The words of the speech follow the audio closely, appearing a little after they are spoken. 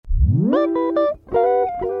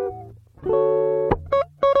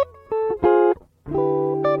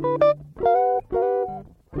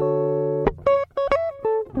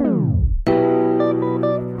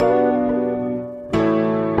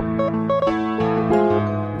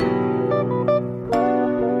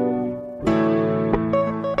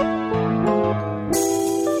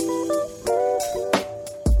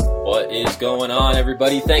Going on,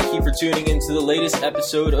 everybody? Thank you for tuning into the latest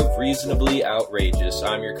episode of Reasonably Outrageous.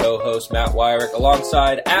 I'm your co-host, Matt Wyrick,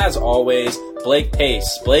 alongside, as always, Blake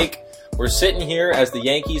Pace. Blake, we're sitting here as the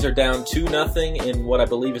Yankees are down 2-0 in what I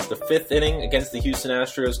believe is the fifth inning against the Houston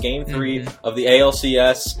Astros, Game 3 of the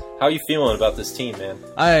ALCS. How are you feeling about this team, man?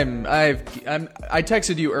 I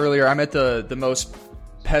texted you earlier. I'm at the most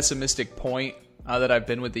pessimistic point that I've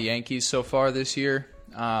been with the Yankees so far this year.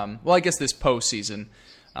 Well, I guess this postseason.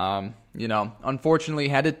 Unfortunately,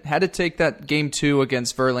 had to take that Game 2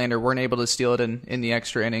 against Verlander. Weren't able to steal it in the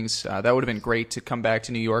extra innings. That would have been great to come back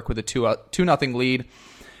to New York with a 2-0 lead.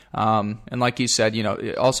 And like you said,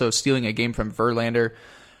 also stealing a game from Verlander.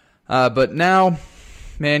 But now,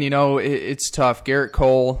 man, it's tough. Garrett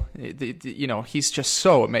Cole, he's just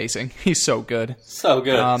so amazing. He's so good. So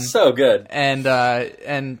good. So good.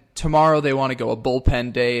 And tomorrow they want to go a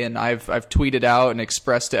bullpen day, and I've tweeted out and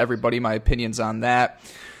expressed to everybody my opinions on that.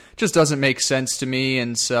 Just doesn't make sense to me,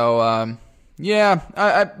 and so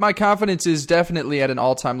my confidence is definitely at an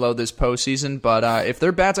all-time low this postseason. But if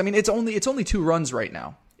their bats, it's only 2 runs right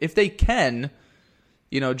now. If they can,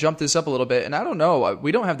 jump this up a little bit, and I don't know,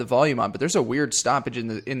 we don't have the volume on, but there's a weird stoppage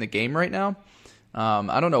in the game right now.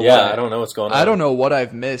 I don't know. I don't know what's going on. I don't know what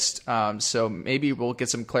I've missed. So maybe we'll get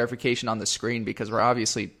some clarification on the screen because we're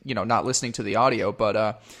obviously not listening to the audio,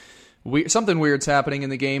 but. Something weird's happening in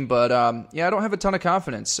the game, but I don't have a ton of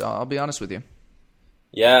confidence. So I'll be honest with you.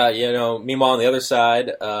 Yeah, meanwhile on the other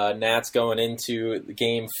side, Nats going into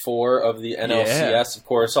Game 4 of the NLCS. Yeah. Of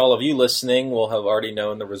course, all of you listening will have already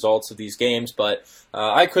known the results of these games, but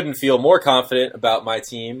I couldn't feel more confident about my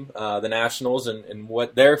team, the Nationals, and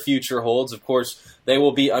what their future holds. Of course, they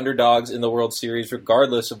will be underdogs in the World Series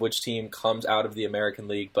regardless of which team comes out of the American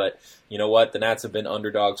League, but you know what? The Nats have been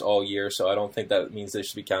underdogs all year, so I don't think that means they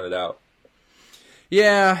should be counted out.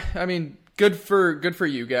 Yeah, good for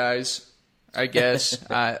you guys. I guess.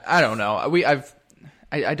 I don't know.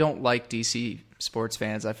 I don't like DC sports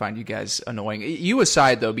fans. I find you guys annoying. You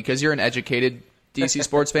aside, though, because you're an educated DC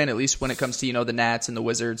sports fan, at least when it comes to, the Nats and the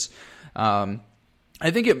Wizards. I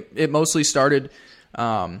think it mostly started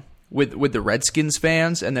with the Redskins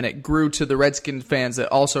fans, and then it grew to the Redskins fans that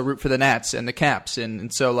also root for the Nats and the Caps.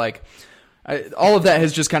 And so, all of that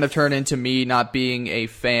has just kind of turned into me not being a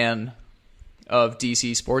fan of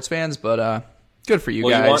DC sports fans, but good for you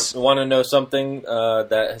guys. You want to know something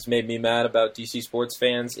that has made me mad about DC sports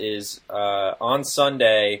fans is on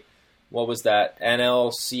Sunday, what was that?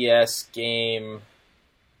 NLCS Game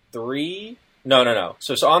 3? No.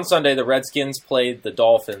 So on Sunday, the Redskins played the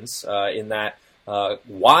Dolphins in that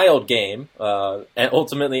wild game, and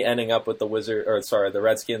ultimately ending up with the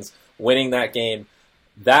Redskins winning that game.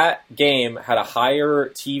 That game had a higher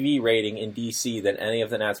TV rating in DC than any of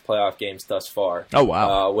the Nats playoff games thus far. Oh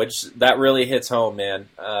wow! Which that really hits home, man.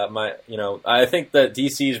 I think that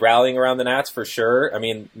DC is rallying around the Nats for sure.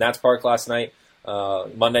 Nats Park last night,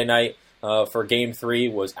 Monday night, for Game 3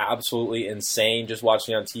 was absolutely insane. Just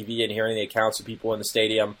watching on TV and hearing the accounts of people in the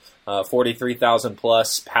stadium, 43,000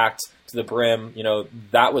 plus, packed to the brim.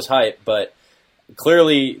 That was hype, but.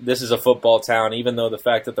 Clearly, this is a football town, even though the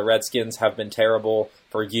fact that the Redskins have been terrible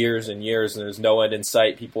for years and years and there's no end in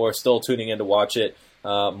sight, people are still tuning in to watch it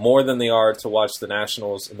more than they are to watch the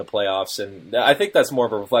Nationals in the playoffs. And I think that's more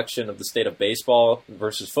of a reflection of the state of baseball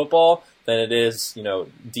versus football than it is,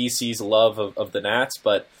 DC's love of the Nats.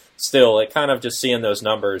 But still, it kind of just seeing those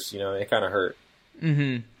numbers, it kind of hurt.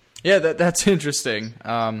 Mm-hmm. Yeah, that's interesting.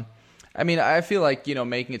 I feel like,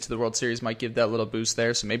 making it to the World Series might give that little boost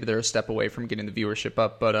there, so maybe they're a step away from getting the viewership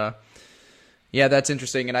up. But, that's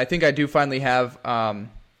interesting. And I think I do finally have an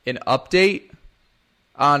update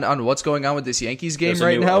on what's going on with this Yankees game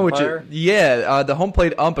right now. The home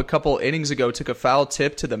plate ump a couple innings ago took a foul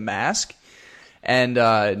tip to the mask, and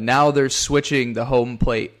now they're switching the home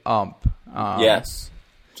plate ump. Yes,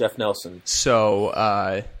 Jeff Nelson.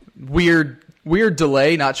 So, weird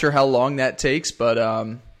delay. Not sure how long that takes,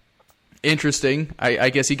 but... interesting.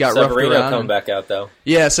 I guess he got roughed around. Severino coming back out, though.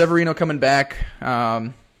 Yeah, Severino coming back.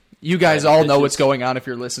 You guys all know what's going on if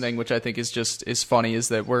you're listening, which I think is funny, is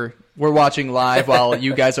that we're watching live while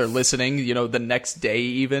you guys are listening, the next day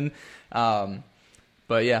even.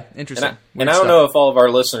 But yeah, interesting. And I don't know if all of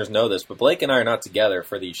our listeners know this, but Blake and I are not together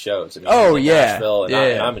for these shows. Nashville,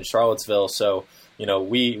 and I'm in Charlottesville, so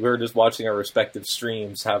we were just watching our respective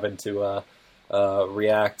streams, having to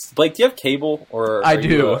react. Blake, do you have cable, or I are do.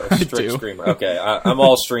 you a strict I do. streamer? Okay, I'm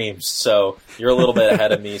all streams, so you're a little bit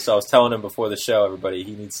ahead of me. So I was telling him before the show, everybody,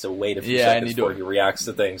 he needs to wait a few seconds before he reacts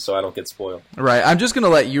to things, so I don't get spoiled. Right. I'm just gonna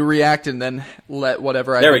let you react, and then let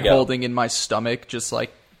whatever I've been holding in my stomach just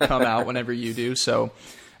like come out whenever you do. So,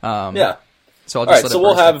 yeah. So I'll just let it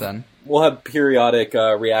burst then. We'll have periodic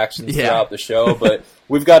reactions throughout the show, but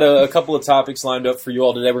we've got a couple of topics lined up for you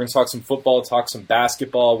all today. We're going to talk some football, talk some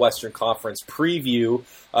basketball, Western Conference preview,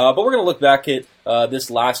 but we're going to look back at this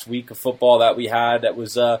last week of football that we had. That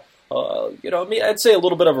was, I'd say a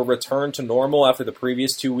little bit of a return to normal after the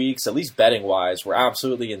previous 2 weeks, at least betting-wise. We're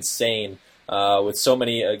absolutely insane with so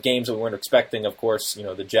many games that we weren't expecting. Of course,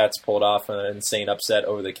 the Jets pulled off an insane upset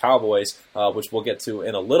over the Cowboys, which we'll get to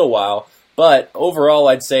in a little while. But overall,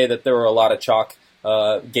 I'd say that there were a lot of chalk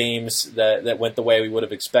games that went the way we would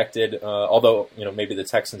have expected. Although, maybe the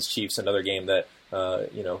Texans-Chiefs, another game that,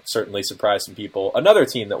 certainly surprised some people. Another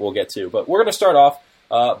team that we'll get to. But we're going to start off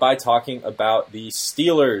by talking about the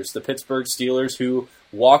Steelers, the Pittsburgh Steelers, who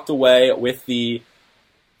walked away with the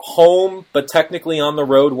home but technically on the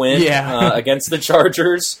road win against the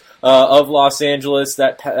Chargers of Los Angeles.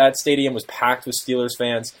 That stadium was packed with Steelers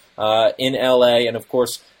fans in LA, and of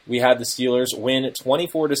course we had the Steelers win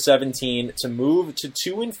 24-17 to move to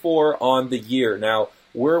 2-4 on the year. Now,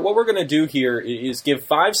 what we're going to do here is give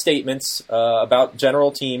 5 statements about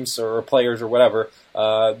general teams or players or whatever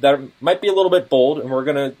that might be a little bit bold, and we're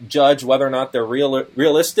going to judge whether or not they're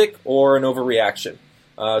realistic or an overreaction.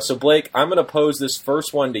 So, Blake, I'm going to pose this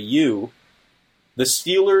first one to you. The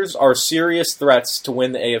Steelers are serious threats to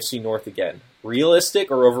win the AFC North again. Realistic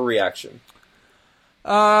or overreaction?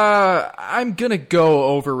 I'm going to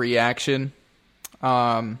go overreaction.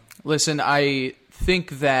 Listen, I think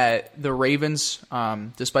that the Ravens,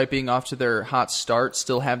 despite being off to their hot start,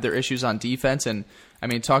 still have their issues on defense. And,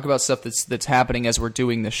 talk about stuff that's happening as we're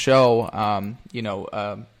doing the show.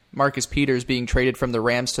 Marcus Peters being traded from the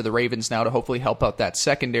Rams to the Ravens now to hopefully help out that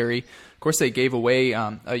secondary. Of course, they gave away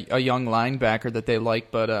a young linebacker that they like,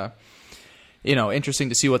 but interesting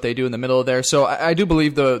to see what they do in the middle of there. So I do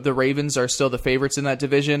believe the Ravens are still the favorites in that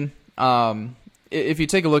division. If you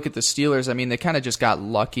take a look at the Steelers, they kind of just got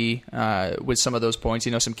lucky with some of those points.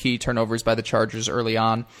 Some key turnovers by the Chargers early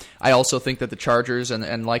on. I also think that the Chargers,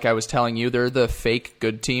 and like I was telling you, they're the fake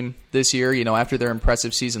good team this year. After their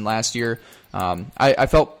impressive season last year, I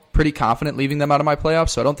felt pretty confident leaving them out of my playoffs.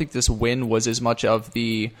 So I don't think this win was as much of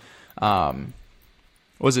the the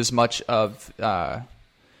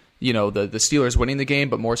Steelers winning the game,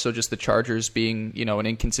 but more so just the Chargers being, an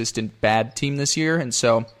inconsistent bad team this year. And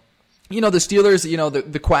so, the Steelers,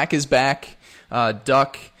 the quack is back.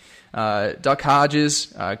 Duck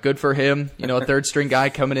Hodges, good for him. A third string guy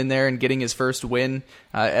coming in there and getting his first win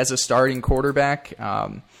as a starting quarterback.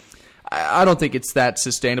 I don't think it's that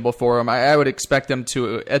sustainable for him. I would expect them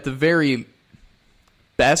to, at the very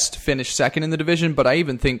best, finish second in the division, but I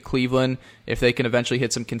even think Cleveland, if they can eventually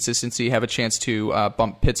hit some consistency, have a chance to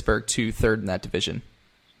bump Pittsburgh to third in that division.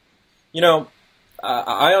 I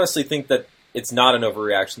honestly think that it's not an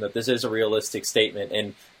overreaction, that this is a realistic statement,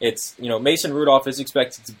 and it's, Mason Rudolph is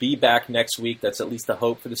expected to be back next week. That's at least a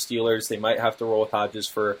hope for the Steelers. They might have to roll with Hodges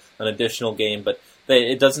for an additional game, but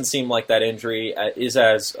it doesn't seem like that injury is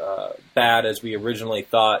as bad as we originally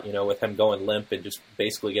thought, with him going limp and just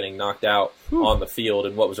basically getting knocked out on the field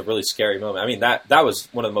in what was a really scary moment. That was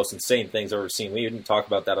one of the most insane things I've ever seen. We didn't talk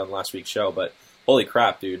about that on last week's show, but holy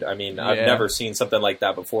crap, dude. I've never seen something like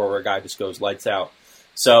that before where a guy just goes lights out.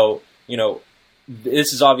 So,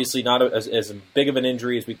 this is obviously not as big of an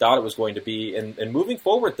injury as we thought it was going to be. And moving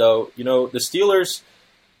forward, though, the Steelers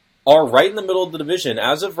are right in the middle of the division.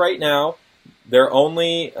 As of right now, they're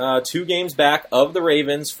only 2 games back of the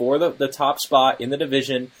Ravens for the top spot in the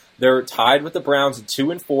division. They're tied with the Browns at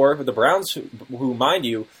 2-4. The Browns, who mind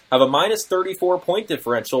you, have a minus 34 point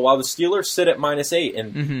differential, while the Steelers sit at minus 8.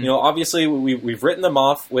 And obviously we've written them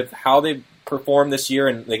off with how they performed this year,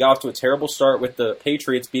 and they got off to a terrible start with the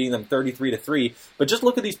Patriots beating them 33-3. But just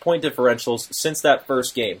look at these point differentials since that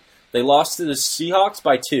first game. They lost to the Seahawks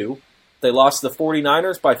by 2. They lost to the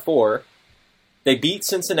 49ers by 4. They beat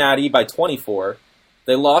Cincinnati by 24.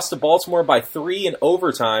 They lost to Baltimore by 3 in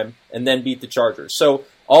overtime, and then beat the Chargers. So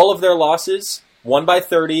all of their losses, 1 by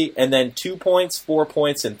 30, and then 2 points, 4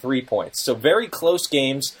 points, and 3 points. So very close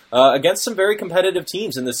games against some very competitive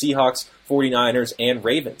teams in the Seahawks, 49ers, and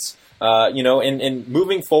Ravens. And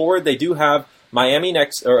moving forward, they do have Miami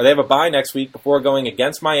next, or they have a bye next week before going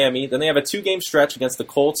against Miami. Then they have a 2-game stretch against the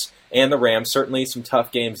Colts and the Rams. Certainly some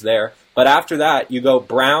tough games there. But after that, you go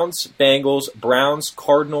Browns, Bengals, Browns,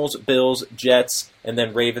 Cardinals, Bills, Jets, and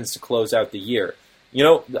then Ravens to close out the year. You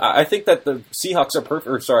know, I think that the Seahawks are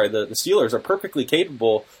the Steelers are perfectly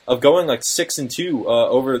capable of going like 6-2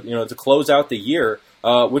 over, to close out the year,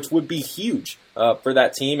 which would be huge for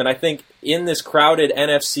that team. And I think in this crowded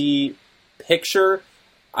NFC picture,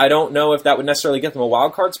 I don't know if that would necessarily get them a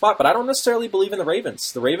wild card spot, but I don't necessarily believe in the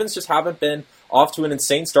Ravens. The Ravens just haven't been off to an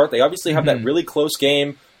insane start. They obviously have that really close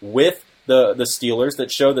game with the Steelers that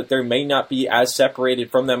show that they may not be as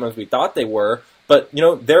separated from them as we thought they were. But,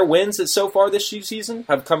 their wins so far this season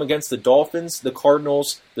have come against the Dolphins, the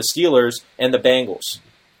Cardinals, the Steelers, and the Bengals.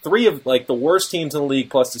 3 of, the worst teams in the league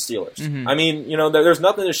plus the Steelers. Mm-hmm. I mean, there's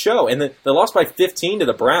nothing to show. And they lost by 15 to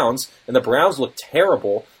the Browns, and the Browns look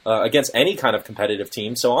terrible against any kind of competitive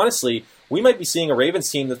team. So, honestly, we might be seeing a Ravens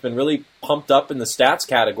team that's been really pumped up in the stats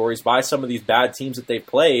categories by some of these bad teams that they've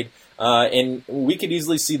played. And we could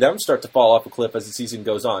easily see them start to fall off a cliff as the season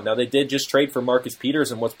goes on. Now, they did just trade for Marcus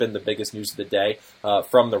Peters in what's been the biggest news of the day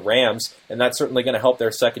from the Rams, and that's certainly going to help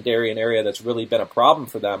their secondary, an area that's really been a problem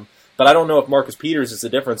for them. But I don't know if Marcus Peters is the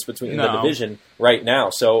difference between the division right now.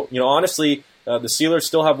 So, honestly, the Steelers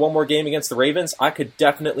still have one more game against the Ravens. I could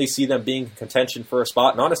definitely see them being in contention for a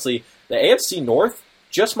spot. And honestly, the AFC North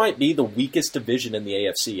just might be the weakest division in the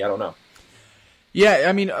AFC. I don't know. Yeah,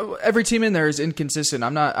 I mean, every team in there is inconsistent.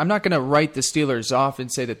 I'm not going to write the Steelers off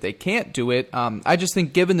and say that they can't do it. I just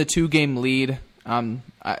think given the 2-game lead,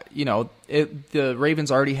 the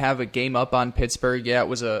Ravens already have a game up on Pittsburgh. Yeah, it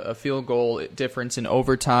was a field goal difference in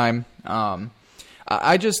overtime.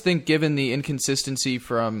 I just think given the inconsistency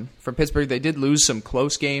from Pittsburgh, they did lose some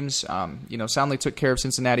close games. Soundly took care of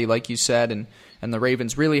Cincinnati, like you said, and the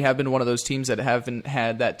Ravens really have been one of those teams that haven't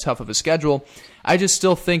had that tough of a schedule. I just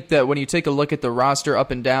still think that when you take a look at the roster up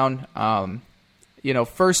and down,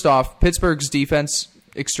 first off, Pittsburgh's defense,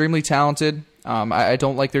 extremely talented. I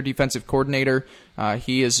don't like their defensive coordinator.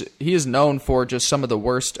 He is known for just some of the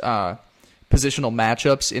worst positional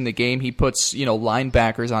matchups in the game. He puts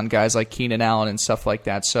linebackers on guys like Keenan Allen and stuff like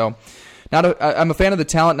that. So, I'm a fan of the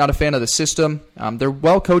talent, not a fan of the system. They're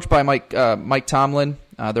well coached by Mike Tomlin.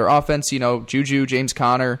 Their offense, Juju, James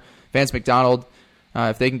Conner, Vance McDonald.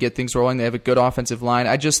 If they can get things rolling, they have a good offensive line.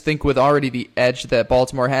 I just think with already the edge that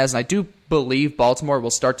Baltimore has, and I do believe Baltimore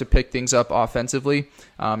will start to pick things up offensively.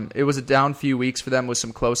 It was a down few weeks for them with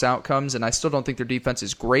some close outcomes, and I still don't think their defense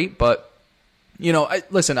is great, but I'm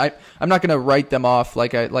not going to write them off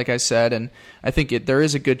like I said, and I think there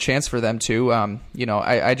is a good chance for them to.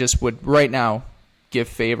 I just would right now give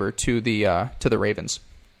favor to the Ravens.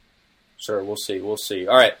 Sure, we'll see.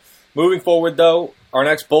 All right, moving forward though, our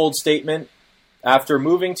next bold statement: after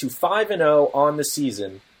moving to 5-0 on the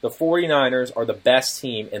season, the 49ers are the best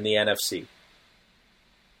team in the NFC.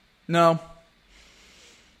 No,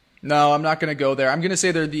 I'm not going to go there. I'm going to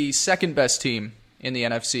say they're the second best team in the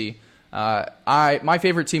NFC. My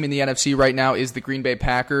favorite team in the NFC right now is the Green Bay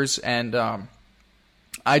Packers, and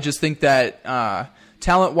I just think that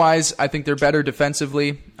talent-wise, I think they're better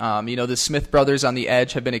defensively. The Smith brothers on the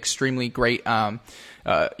edge have been extremely great,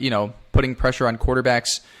 putting pressure on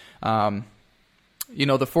quarterbacks. The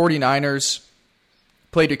 49ers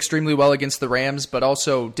played extremely well against the Rams, but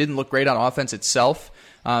also didn't look great on offense itself.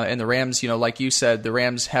 And the Rams, like you said, the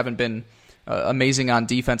Rams haven't been amazing on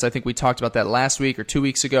defense. I think we talked about that last week or 2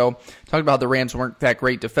 weeks ago. Talked about how the Rams weren't that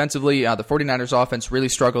great defensively. The 49ers offense really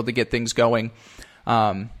struggled to get things going.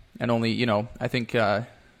 And only, I think,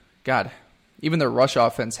 even their rush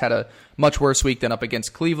offense had a much worse week than up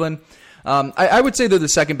against Cleveland. I would say they're the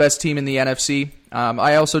second best team in the NFC.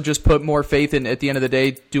 I also just put more faith in, at the end of the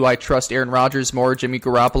day, do I trust Aaron Rodgers more, Jimmy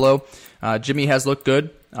Garoppolo? Jimmy has looked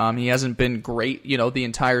good. He hasn't been great, the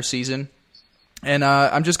entire season. And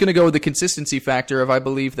I'm just going to go with the consistency factor of I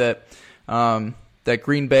believe that that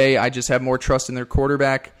Green Bay, I just have more trust in their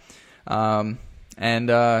quarterback. And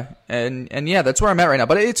yeah, that's where I'm at right now.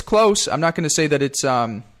 But it's close. I'm not going to say that it's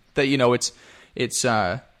I'd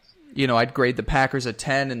grade the Packers a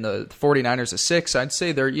 10 and the 49ers a 6. I'd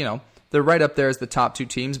say they're right up there as the top two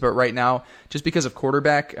teams. But right now, just because of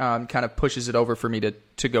quarterback, kind of pushes it over for me to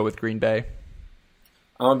go with Green Bay.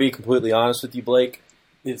 I'm going to be completely honest with you, Blake.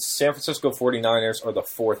 The San Francisco 49ers are the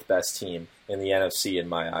fourth best team in the NFC in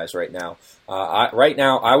my eyes right now.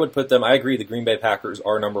 I would put them, I agree the Green Bay Packers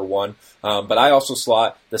are number one, but I also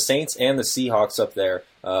slot the Saints and the Seahawks up there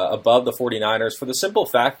above the 49ers for the simple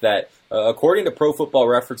fact that according to Pro Football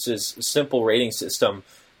Reference's simple rating system,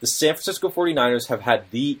 the San Francisco 49ers have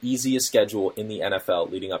had the easiest schedule in the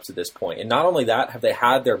NFL leading up to this point. And not only that, have they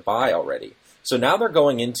had their bye already. So now they're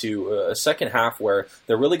going into a second half where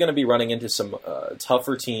they're really going to be running into some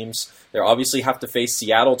tougher teams. They obviously have to face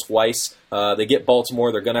Seattle twice. They get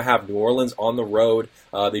Baltimore. They're going to have New Orleans on the road.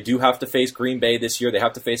 They do have to face Green Bay this year. They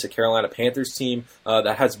have to face a Carolina Panthers team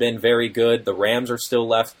that has been very good. The Rams are still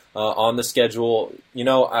left on the schedule.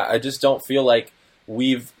 I just don't feel like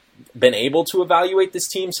we've been able to evaluate this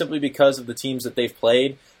team simply because of the teams that they've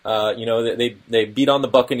played. They beat on the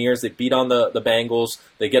Buccaneers, they beat on the Bengals,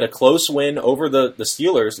 they get a close win over the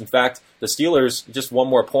Steelers. In fact, the Steelers, just one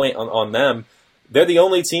more point on them, they're the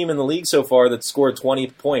only team in the league so far that scored 20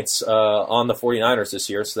 points on the 49ers this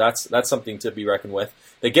year, so that's something to be reckoned with.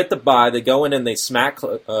 They get the bye, they go in and they smack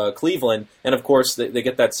Cleveland, and of course they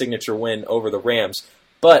get that signature win over the Rams.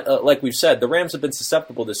 But like we've said, the Rams have been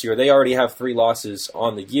susceptible this year. They already have 3 losses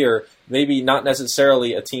on the year. Maybe not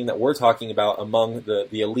necessarily a team that we're talking about among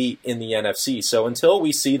the elite in the NFC. So until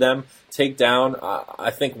we see them take down,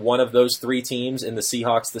 I think one of those 3 teams in the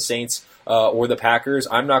Seahawks, the Saints, or the Packers,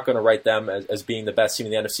 I'm not going to write them as being the best team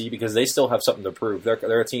in the NFC because they still have something to prove.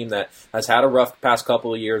 They're a team that has had a rough past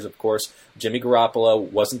couple of years. Of course, Jimmy Garoppolo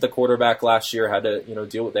wasn't the quarterback last year. Had to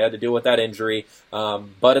deal with that injury.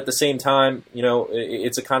 But at the same time,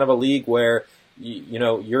 it's a kind of a league where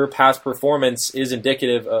your past performance is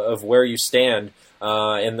indicative of where you stand,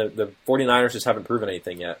 and the 49ers just haven't proven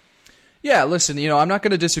anything yet. Yeah, listen, I'm not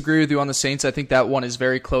going to disagree with you on the Saints. I think that one is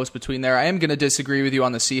very close between there. I am going to disagree with you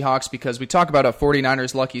on the Seahawks because we talk about a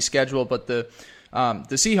 49ers lucky schedule, but the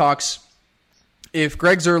Seahawks, if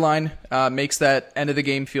Greg Zuerlein makes that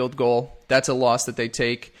end-of-the-game field goal, that's a loss that they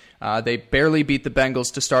take. They barely beat the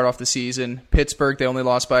Bengals to start off the season. Pittsburgh, they only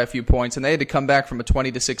lost by a few points, and they had to come back from a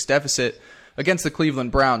 20-6 deficit against the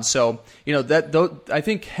Cleveland Browns. So, I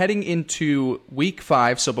think heading into Week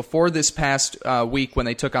 5, so before this past week when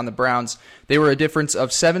they took on the Browns, they were a difference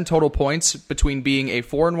of 7 total points between being a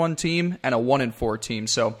 4-1 team and a 1-4 team.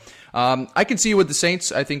 So, I can see you with the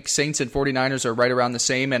Saints. I think Saints and 49ers are right around the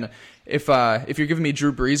same. And if you're giving me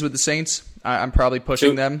Drew Brees with the Saints, I'm probably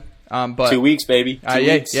pushing them. But 2 weeks, baby. 2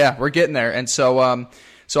 weeks. Yeah, we're getting there. And so,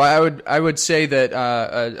 so I would say that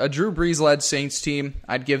a Drew Brees-led Saints team,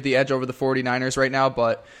 I'd give the edge over the 49ers right now,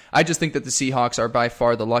 but I just think that the Seahawks are by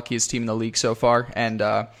far the luckiest team in the league so far, and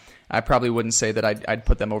I probably wouldn't say that I'd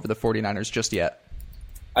put them over the 49ers just yet.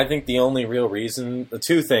 I think the only real reason,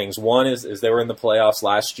 2 things. One is they were in the playoffs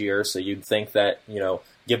last year, so you'd think that,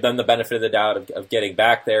 give them the benefit of the doubt of getting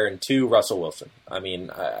back there. And 2, Russell Wilson. I mean,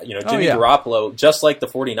 Jimmy Garoppolo, just like the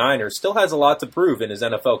 49ers, still has a lot to prove in his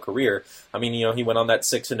NFL career. I mean, he went on that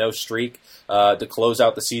 6-0 streak to close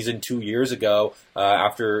out the season 2 years ago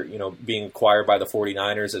after, being acquired by the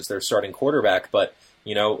 49ers as their starting quarterback. But,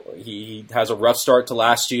 he has a rough start to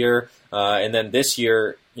last year, and then this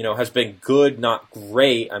year, has been good, not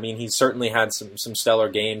great. I mean, he's certainly had some stellar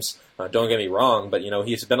games. Don't get me wrong, but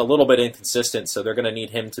he's been a little bit inconsistent, so they're going to need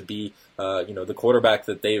him to be the quarterback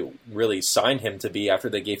that they really signed him to be after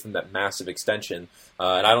they gave him that massive extension.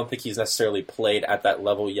 And I don't think he's necessarily played at that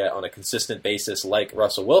level yet on a consistent basis like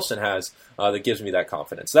Russell Wilson has. That gives me that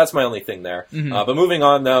confidence. So that's my only thing there. Mm-hmm. But moving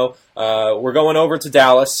on, though, we're going over to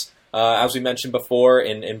Dallas. As we mentioned before,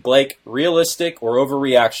 and Blake, realistic or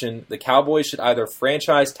overreaction, the Cowboys should either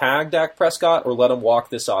franchise tag Dak Prescott or let him walk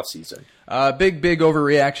this offseason. Big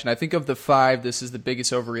overreaction. I think of the 5, this is the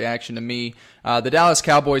biggest overreaction to me. The Dallas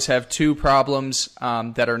Cowboys have 2 problems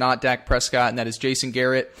that are not Dak Prescott, and that is Jason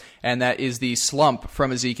Garrett, and that is the slump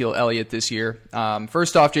from Ezekiel Elliott this year.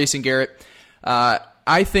 First off, Jason Garrett,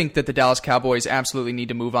 I think that the Dallas Cowboys absolutely need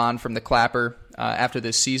to move on from the Clapper after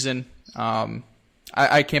this season.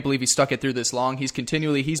 I can't believe he stuck it through this long. He's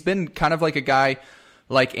been kind of like a guy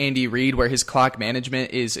like Andy Reid, where his clock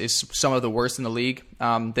management is some of the worst in the league.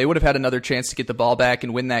 They would have had another chance to get the ball back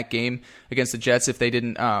and win that game against the Jets if they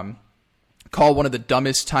didn't call one of the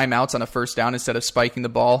dumbest timeouts on a first down instead of spiking the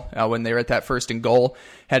ball when they were at that 1st and goal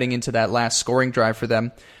heading into that last scoring drive for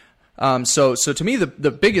them. So to me,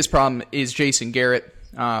 the biggest problem is Jason Garrett.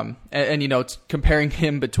 Comparing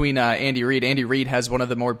him between Andy Reid. Andy Reid has one of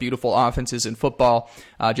the more beautiful offenses in football.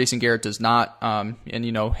 Jason Garrett does not,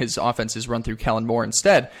 his offense is run through Kellen Moore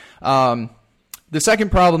instead. The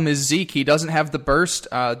second problem is Zeke. He doesn't have the burst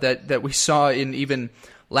that we saw in even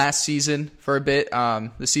last season for a bit.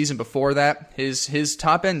 The season before that, his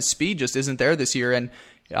top end speed just isn't there this year,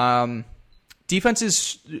 and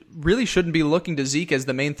defenses really shouldn't be looking to Zeke as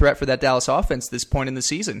the main threat for that Dallas offense this point in the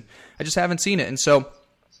season. I just haven't seen it. And so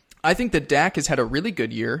I think that Dak has had a really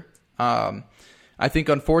good year. I think,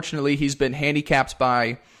 unfortunately, he's been handicapped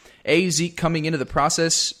by Zeke coming into the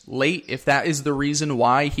process late, if that is the reason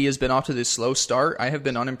why he has been off to this slow start. I have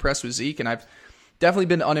been unimpressed with Zeke, and I've definitely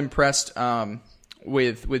been unimpressed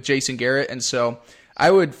with Jason Garrett, and so I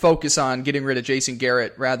would focus on getting rid of Jason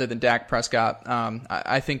Garrett rather than Dak Prescott.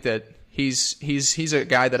 I think that he's a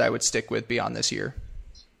guy that I would stick with beyond this year.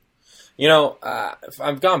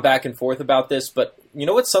 I've gone back and forth about this, but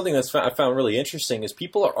what's something I found really interesting is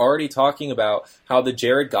people are already talking about how the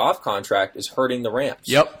Jared Goff contract is hurting the Rams.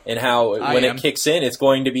 Yep. And how when it kicks in, it's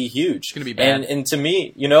going to be huge. It's going to be bad. And to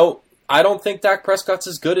me, I don't think Dak Prescott's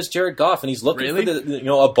as good as Jared Goff, and he's looking for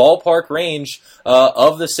a ballpark range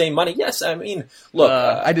of the same money. Yes, I mean, look,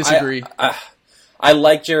 I disagree. I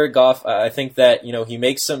like Jared Goff. I think that he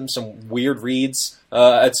makes some weird reads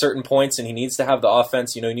at certain points, and he needs to have the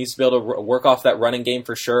offense. He needs to be able to work off that running game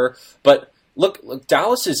for sure. But look,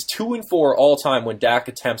 Dallas is 2-4 all time when Dak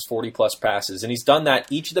attempts 40+ passes, and he's done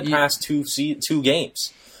that each of the past two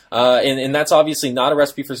games. And that's obviously not a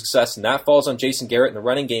recipe for success, and that falls on Jason Garrett in the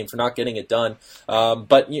running game for not getting it done.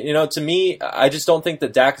 But to me, I just don't think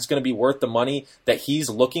that Dak is going to be worth the money that he's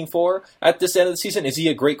looking for at this end of the season. Is he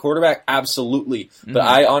a great quarterback? Absolutely. Mm-hmm. But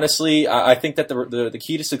I think that the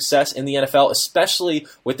key to success in the NFL, especially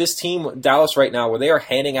with this team, Dallas, right now, where they are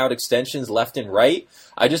handing out extensions left and right,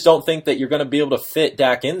 I just don't think that you're going to be able to fit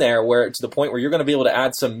Dak in there to the point where you're going to be able to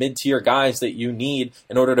add some mid-tier guys that you need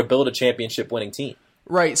in order to build a championship-winning team.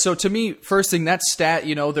 Right. So to me, first thing, that stat,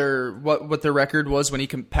 what their record was when he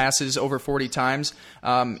passes over 40 times.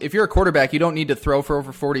 If you're a quarterback, you don't need to throw for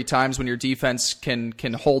over 40 times when your defense can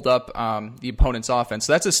hold up the opponent's offense.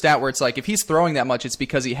 So that's a stat where it's like if he's throwing that much, it's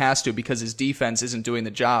because he has to, because his defense isn't doing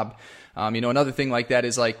the job. Another thing like that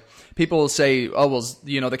is like people will say, oh, well,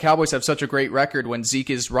 the Cowboys have such a great record when Zeke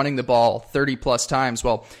is running the ball 30+ times.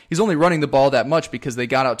 Well, he's only running the ball that much because they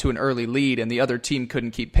got out to an early lead and the other team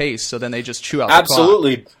couldn't keep pace. So then they just chew out the clock.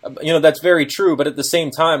 Absolutely. That's very true. But at the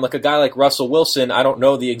same time, like a guy like Russell Wilson, I don't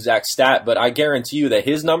know the exact stat, but I guarantee you that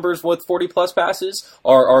his numbers with 40+ passes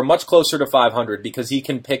are much closer to 500 because he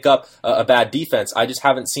can pick up a bad defense. I just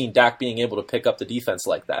haven't seen Dak being able to pick up the defense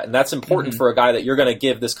like that. And that's important for a guy that you're going to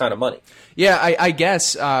give this kind of money. Yeah, I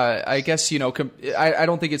guess I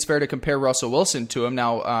don't think it's fair to compare Russell Wilson to him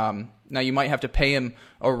now. Now you might have to pay him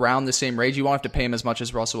around the same range. You won't have to pay him as much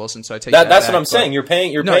as Russell Wilson. So I take that that's back, what I'm saying. You're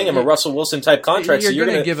paying him a Russell Wilson type contract. You're so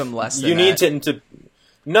going to give him less. Than you need that. to.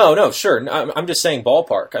 No, sure. I'm just saying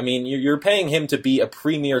ballpark. I mean, you're paying him to be a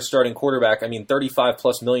premier starting quarterback. I mean,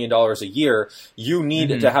 $35+ million a year. You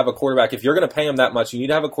need to have a quarterback. If you're going to pay him that much, you need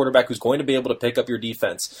to have a quarterback who's going to be able to pick up your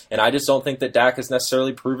defense. And I just don't think that Dak has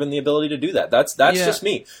necessarily proven the ability to do that. That's just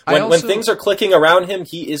me. When things are clicking around him,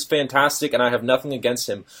 he is fantastic, and I have nothing against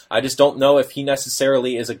him. I just don't know if he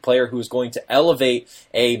necessarily is a player who is going to elevate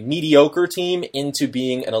a mediocre team into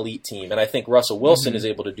being an elite team. And I think Russell Wilson is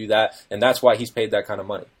able to do that, and that's why he's paid that kind of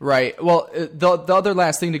money. Right. Well, the other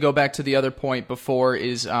last thing to go back to the other point before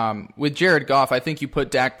is with Jared Goff, I think you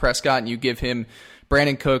put Dak Prescott and you give him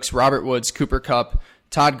Brandon Cooks, Robert Woods, Cooper Kupp,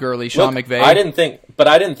 Todd Gurley, Sean McVay. I didn't think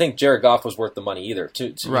Jared Goff was worth the money either.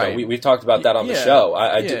 Right. We've talked about that on the show.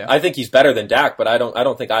 I think he's better than Dak, but I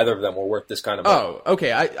don't think either of them were worth this kind of money. Oh,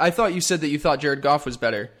 okay. I thought you said that you thought Jared Goff was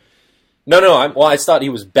better. No. I thought he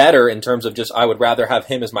was better in terms of just I would rather have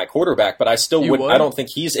him as my quarterback, but I still would. I don't think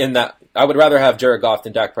he's in that. I would rather have Jared Goff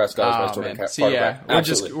than Dak Prescott as my starting quarterback.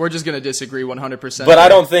 We're just going to disagree 100%. But I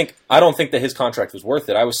don't think that his contract was worth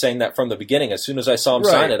it. I was saying that from the beginning. As soon as I saw him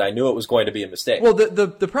sign it, I knew it was going to be a mistake. Well,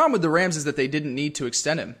 the problem with the Rams is that they didn't need to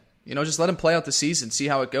extend him. Just let him play out the season, see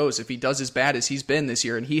how it goes. If he does as bad as he's been this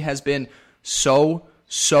year, and he has been so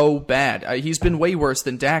bad. He's been way worse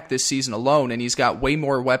than Dak this season alone, and he's got way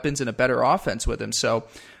more weapons and a better offense with him. So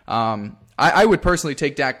I would personally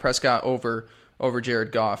take Dak Prescott over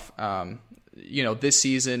Jared Goff, this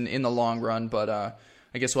season in the long run. But I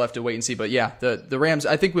guess we'll have to wait and see. But yeah, the Rams,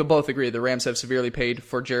 I think we'll both agree the Rams have severely paid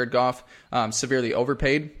for Jared Goff, severely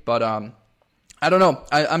overpaid. But I don't know.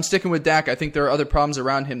 I'm sticking with Dak. I think there are other problems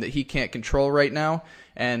around him that he can't control right now.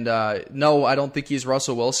 And no, I don't think he's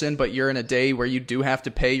Russell Wilson, but you're in a day where you do have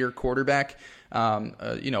to pay your quarterback,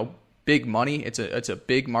 big money. It's a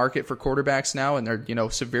big market for quarterbacks now, and they're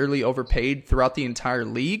severely overpaid throughout the entire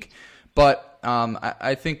league. But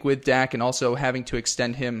I think with Dak and also having to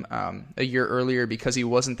extend him a year earlier because he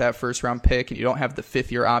wasn't that first round pick, and you don't have the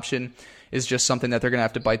 5th-year option, is just something that they're going to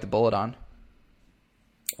have to bite the bullet on.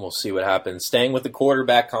 We'll see what happens. Staying with the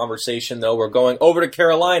quarterback conversation, though, we're going over to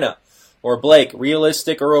Carolina. Or Blake,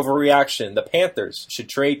 realistic or overreaction? The Panthers should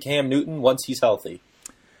trade Cam Newton once he's healthy.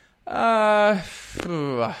 This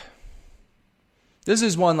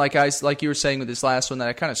is one like you were saying with this last one that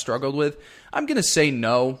I kind of struggled with. I'm going to say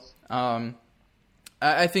no.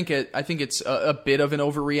 I think it's a bit of an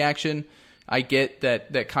overreaction. I get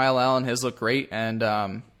that Kyle Allen has looked great, and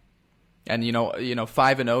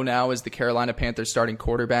 5-0 now as the Carolina Panthers starting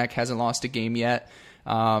quarterback, hasn't lost a game yet,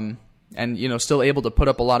 and still able to put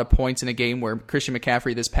up a lot of points in a game where Christian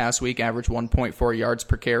McCaffrey this past week averaged 1.4 yards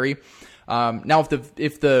per carry. Now,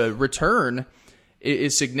 if the return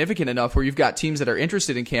is significant enough where you've got teams that are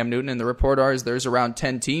interested in Cam Newton, and the report is there's around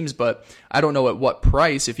 10 teams, but I don't know at what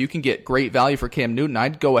price. If you can get great value for Cam Newton,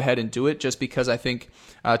 I'd go ahead and do it, just because I think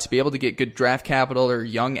to be able to get good draft capital or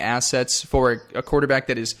young assets for a quarterback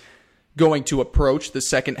that is going to approach the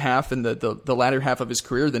second half and the latter half of his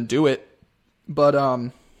career, then do it. But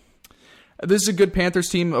this is a good Panthers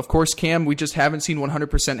team. Of course, Cam, we just haven't seen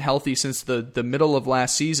 100% healthy since the middle of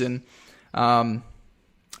last season.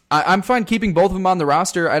 I'm fine keeping both of them on the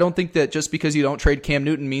roster. I don't think that just because you don't trade Cam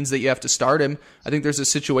Newton means that you have to start him. I think there's a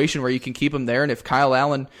situation where you can keep him there, and if Kyle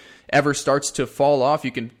Allen ever starts to fall off,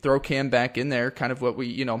 you can throw Cam back in there, kind of what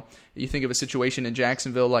you think of a situation in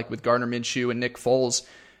Jacksonville like with Gardner Minshew and Nick Foles.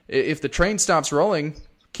 If the train stops rolling,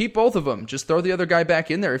 keep both of them. Just throw the other guy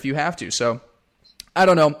back in there if you have to. So I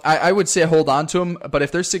don't know. I would say hold on to him, but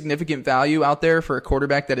if there's significant value out there for a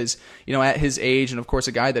quarterback that is, at his age, and of course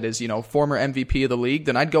a guy that is, former MVP of the league,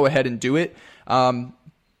 then I'd go ahead and do it.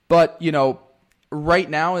 But, right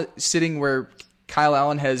now, sitting where Kyle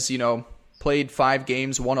Allen has, played 5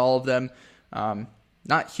 games, won all of them,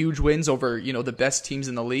 not huge wins over, the best teams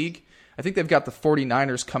in the league. I think they've got the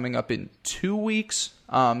 49ers coming up in 2 weeks.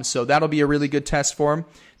 So that'll be a really good test for him.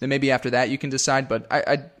 Then maybe after that you can decide, but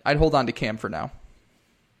I'd hold on to Cam for now.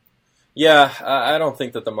 Yeah, I don't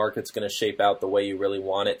think that the market's going to shape out the way you really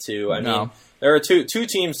want it to. I mean, there are two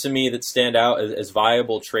teams to me that stand out as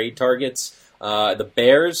viable trade targets. The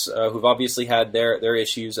Bears, who've obviously had their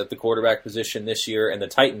issues at the quarterback position this year, and the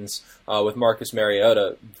Titans, with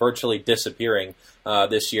Mariota virtually disappearing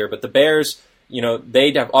this year. But the Bears,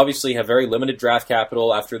 they obviously have very limited draft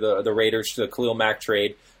capital after the Raiders, the Khalil Mack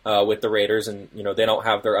trade. With the Raiders, and they don't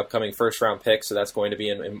have their upcoming first-round pick, so that's going to be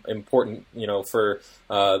important, for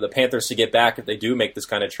the Panthers to get back if they do make this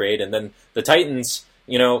kind of trade. And then the Titans,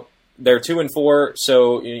 they're 2-4,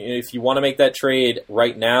 so if you want to make that trade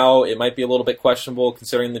right now, it might be a little bit questionable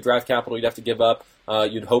considering the draft capital you'd have to give up.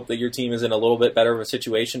 You'd hope that your team is in a little bit better of a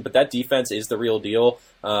situation, but that defense is the real deal.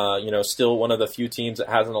 Still one of the few teams that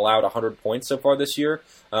hasn't allowed 100 points so far this year.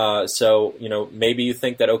 So maybe you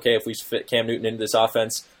think that, okay, if we fit Cam Newton into this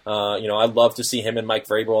offense, I'd love to see him and Mike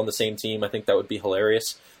Vrabel on the same team. I think that would be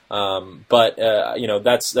hilarious. But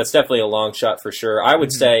that's definitely a long shot for sure. I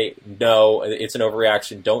would say no, it's an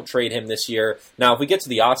overreaction. Don't trade him this year. Now, if we get to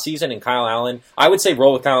the offseason and Kyle Allen, I would say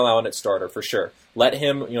roll with Kyle Allen at starter for sure. Let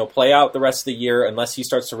him, play out the rest of the year unless he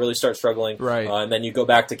starts to really start struggling. Right. And then you go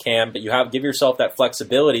back to Cam. But give yourself that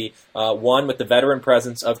flexibility, one, with the veteran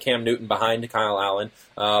presence of Cam Newton behind Kyle Allen,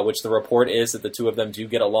 which the report is that the two of them do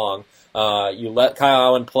get along. You let Kyle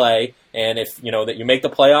Allen play, and if, that you make the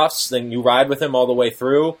playoffs, then you ride with him all the way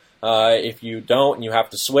through. If you don't and you have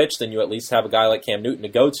to switch, then you at least have a guy like Cam Newton to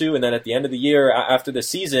go to. And then at the end of the year, after the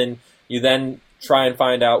season, you then try and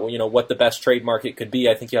find out, what the best trade market could be.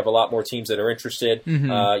 I think you have a lot more teams that are interested.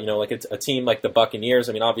 Like a team like the Buccaneers.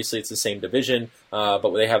 I mean, obviously it's the same division, but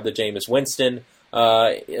they have the Jameis Winston,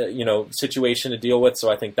 situation to deal with.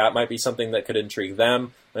 So I think that might be something that could intrigue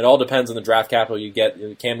them. It all depends on the draft capital you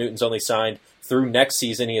get. Cam Newton's only signed through next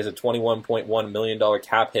season. He has a $21.1 million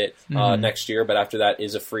cap hit next year, but after that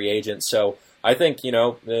is a free agent. So I think,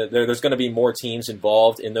 there's going to be more teams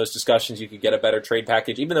involved in those discussions. You could get a better trade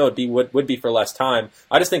package, even though it would be for less time.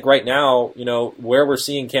 I just think right now, where we're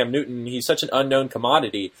seeing Cam Newton, he's such an unknown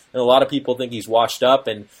commodity, and a lot of people think he's washed up,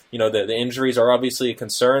 and, the injuries are obviously a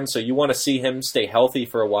concern, so you want to see him stay healthy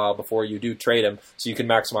for a while before you do trade him so you can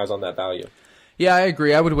maximize on that value. Yeah, I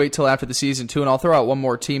agree. I would wait till after the season, too, and I'll throw out one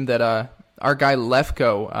more team that our guy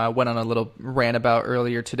Lefko went on a little rant about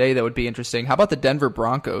earlier today that would be interesting. How about the Denver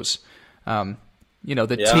Broncos?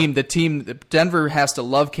 The team, Denver has to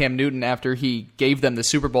love Cam Newton after he gave them the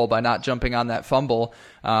Super Bowl by not jumping on that fumble.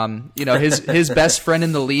 His best friend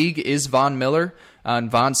in the league is Von Miller, and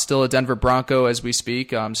Von's still a Denver Bronco as we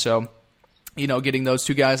speak. So getting those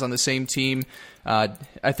two guys on the same team,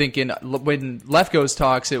 I think when Lefko's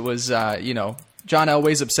talks, it was, John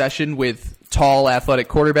Elway's obsession with tall, athletic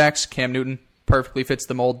quarterbacks. Cam Newton perfectly fits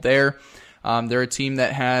the mold there. They're a team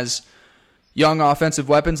that has young offensive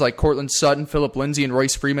weapons like Cortland Sutton, Phillip Lindsay, and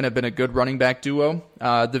Royce Freeman have been a good running back duo.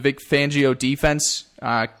 The Vic Fangio defense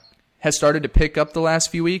has started to pick up the last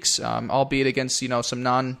few weeks, albeit against some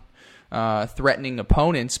threatening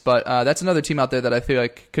opponents. But that's another team out there that I feel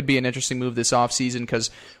like could be an interesting move this offseason,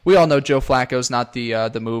 because we all know Joe Flacco's not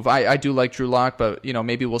the move. I do like Drew Lock, but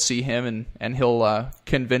maybe we'll see him and he'll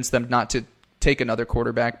convince them not to take another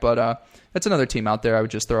quarterback. But that's another team out there I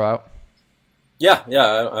would just throw out. Yeah,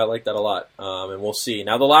 I like that a lot, and we'll see.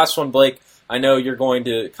 Now, the last one, Blake, I know you're going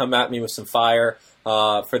to come at me with some fire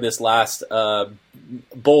for this last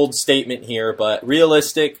bold statement here, but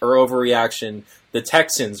realistic or overreaction, the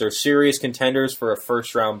Texans are serious contenders for a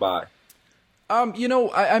first-round bye.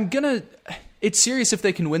 I'm gonna. It's serious if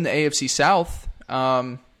they can win the AFC South. They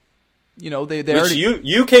already.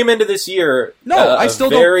 You came into this year. No, I still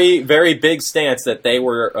very very big stance that they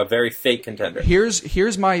were a very fake contender.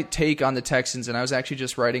 Here's my take on the Texans, and I was actually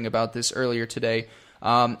just writing about this earlier today.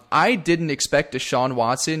 I didn't expect Deshaun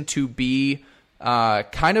Watson to be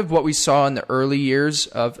kind of what we saw in the early years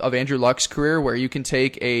of Andrew Luck's career, where you can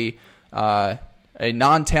take a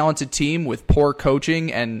non-talented team with poor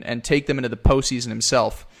coaching and take them into the postseason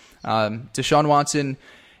himself. Deshaun Watson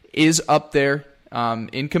is up there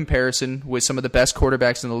in comparison with some of the best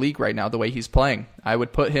quarterbacks in the league right now, the way he's playing. I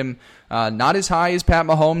would put him not as high as Pat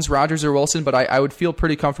Mahomes, Rodgers, or Wilson, but I would feel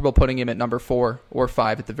pretty comfortable putting him at number 4 or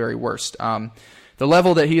 5 at the very worst. The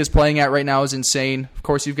level that he is playing at right now is insane. Of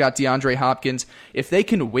course, you've got DeAndre Hopkins. If they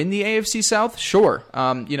can win the AFC South, sure.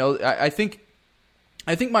 I think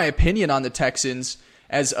my opinion on the Texans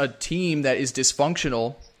as a team that is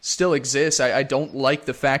dysfunctional still exists. I don't like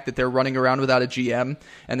the fact that they're running around without a GM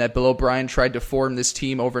and that Bill O'Brien tried to form this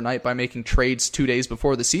team overnight by making trades 2 days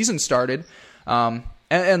before the season started.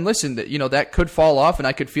 And listen, that could fall off, and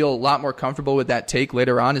I could feel a lot more comfortable with that take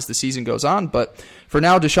later on as the season goes on. But for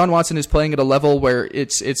now, Deshaun Watson is playing at a level where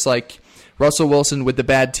it's like Russell Wilson with the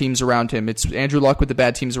bad teams around him. It's Andrew Luck with the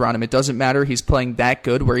bad teams around him. It doesn't matter. He's playing that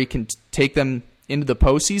good where he can take them into the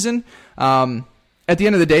postseason. At the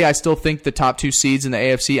end of the day, I still think the top 2 seeds in the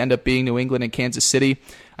AFC end up being New England and Kansas City.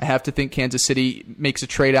 I have to think Kansas City makes a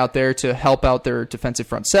trade out there to help out their defensive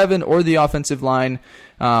front 7 or the offensive line,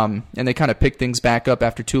 and they kind of pick things back up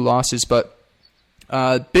after 2 losses. But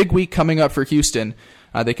big week coming up for Houston.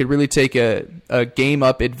 They could really take a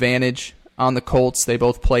game-up advantage on the Colts. They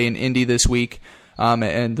both play in Indy this week,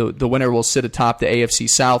 and the winner will sit atop the AFC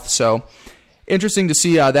South. So interesting to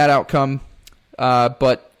see that outcome.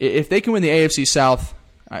 But if they can win the AFC South,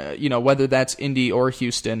 whether that's Indy or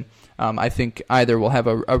Houston, I think either will have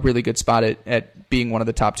a really good spot at being one of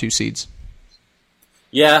the top 2 seeds.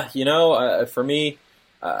 Yeah, for me,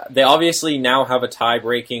 they obviously now have a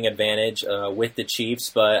tie-breaking advantage with the Chiefs,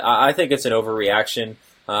 but I think it's an overreaction.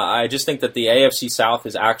 I just think that the AFC South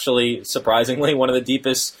is actually, surprisingly, one of the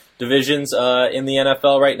deepest divisions in the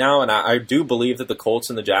NFL right now, and I do believe that the Colts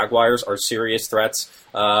and the Jaguars are serious threats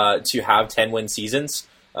to have 10-win seasons,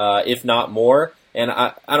 if not more. And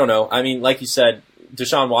I don't know. I mean, like you said,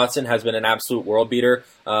 Deshaun Watson has been an absolute world beater,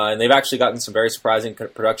 and they've actually gotten some very surprising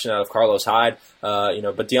production out of Carlos Hyde.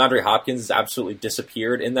 But DeAndre Hopkins has absolutely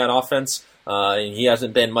disappeared in that offense, and he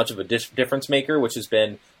hasn't been much of a difference maker, which has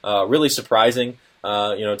been really surprising.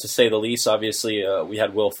 To say the least. Obviously, we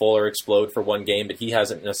had Will Fuller explode for 1 game, but he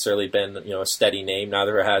hasn't necessarily been, a steady name.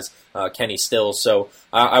 Neither has Kenny Stills. So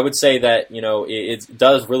I would say that, it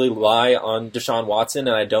does really rely on Deshaun Watson,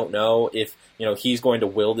 and I don't know if, he's going to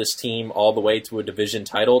will this team all the way to a division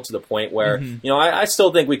title to the point where, I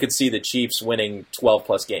still think we could see the Chiefs winning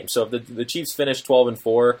 12-plus games. So if the Chiefs finish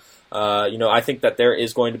 12-4, I think that there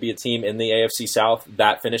is going to be a team in the AFC South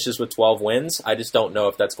that finishes with 12 wins. I just don't know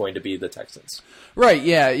if that's going to be the Texans. Right,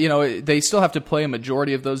 yeah. They still have to play a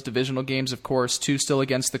majority of those divisional games, of course, 2 still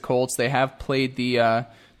against the Colts. They have played the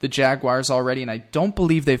Jaguars already, and I don't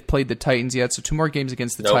believe they've played the Titans yet, so 2 more games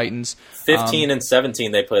against the Titans. 15 and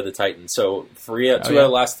 17 they play the Titans, so 2 out of the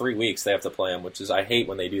last 3 weeks they have to play them, which is, I hate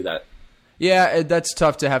when they do that. Yeah, that's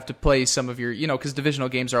tough to have to play some of your, because divisional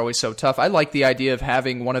games are always so tough. I like the idea of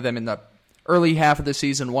having one of them in the early half of the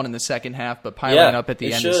season, one in the second half, but piling up at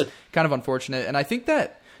the end is kind of unfortunate. And I think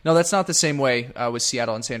no, that's not the same way with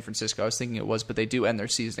Seattle and San Francisco. I was thinking it was, but they do end their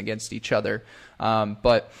season against each other.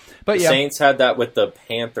 But the Saints had that with the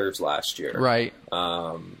Panthers last year, right?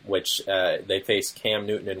 Which they faced Cam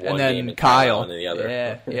Newton in one then game and Kyle in the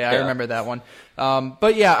other. Yeah, I remember that one.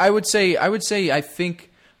 But yeah, I would say I think.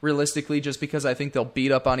 Realistically, just because I think they'll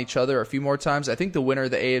beat up on each other a few more times, I think the winner of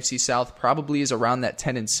the AFC South probably is around that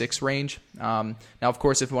 10-6 range. Now, of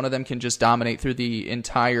course, if one of them can just dominate through the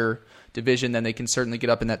entire division, then they can certainly get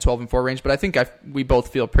up in that 12-4 range. But I think we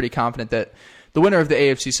both feel pretty confident that the winner of the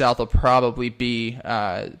AFC South will probably be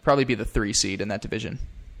the 3 seed in that division,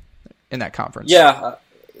 in that conference.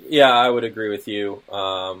 Yeah, I would agree with you.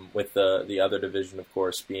 With the other division, of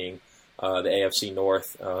course, being the AFC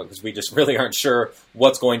North because we just really aren't sure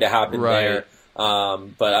what's going to happen there.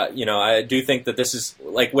 But I do think that this is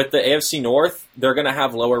like with the AFC North, they're going to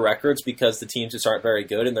have lower records because the teams just aren't very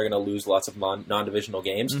good and they're going to lose lots of non-divisional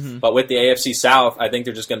games. Mm-hmm. But with the AFC South, I think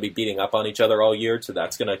they're just going to be beating up on each other all year, so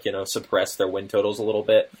that's going to suppress their win totals a little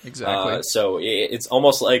bit. Exactly. So it's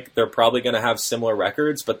almost like they're probably going to have similar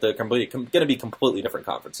records, but they're going to be completely different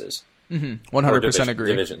conferences. 100% agree.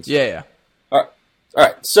 Divisions. Yeah. All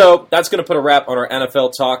right. So that's going to put a wrap on our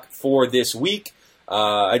NFL talk for this week.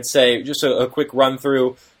 I'd say just a quick run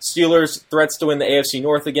through. Steelers threats to win the AFC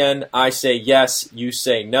North again. I say yes. You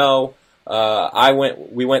say no.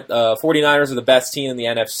 We went 49ers are the best team in the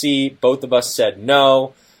NFC. Both of us said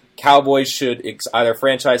no. Cowboys should either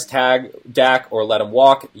franchise tag Dak or let him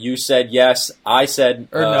walk. You said yes. I said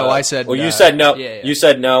no. I said well. You said no. Yeah. You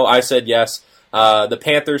said no. I said yes. The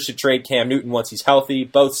Panthers should trade Cam Newton once he's healthy.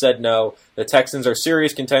 Both said no. The Texans are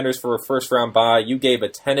serious contenders for a first round bye. You gave a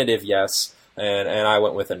tentative yes. And I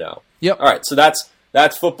went with a no. Yep. All right, so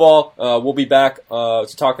that's football. We'll be back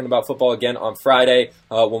talking about football again on Friday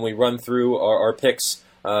when we run through our picks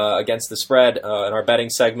against the spread in our betting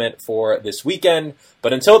segment for this weekend.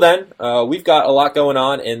 But until then, we've got a lot going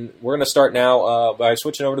on, and we're going to start now by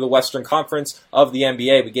switching over to the Western Conference of the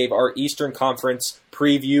NBA. We gave our Eastern Conference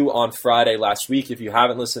preview on Friday last week. If you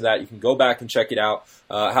haven't listened to that, you can go back and check it out.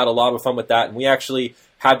 Had a lot of fun with that, and we actually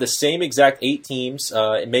had the same exact 8 teams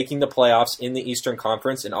making the playoffs in the Eastern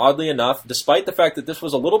Conference. And oddly enough, despite the fact that this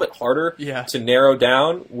was a little bit harder to narrow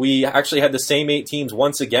down, we actually had the same 8 teams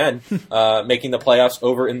once again making the playoffs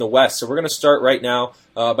over in the West. So we're going to start right now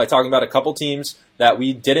by talking about a couple teams that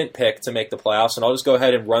we didn't pick to make the playoffs. And I'll just go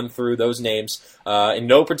ahead and run through those names in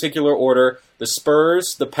no particular order. The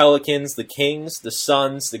Spurs, the Pelicans, the Kings, the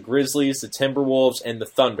Suns, the Grizzlies, the Timberwolves, and the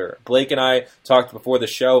Thunder. Blake and I talked before the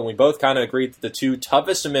show, and we both kind of agreed that the 2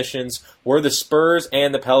 toughest submissions were the Spurs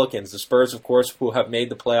and the Pelicans. The Spurs, of course, who have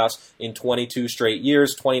made the playoffs in 22 straight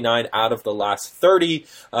years, 29 out of the last 30,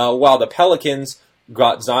 while the Pelicans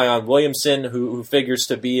got Zion Williamson, who figures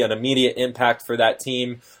to be an immediate impact for that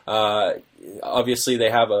team. Obviously, they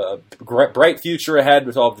have a bright future ahead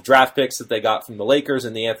with all of the draft picks that they got from the Lakers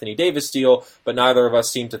and the Anthony Davis deal, but neither of us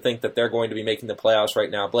seem to think that they're going to be making the playoffs right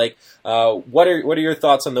now. Blake, what are your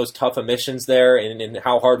thoughts on those tough omissions there, and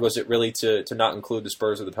how hard was it really to not include the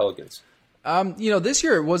Spurs or the Pelicans? This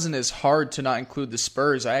year it wasn't as hard to not include the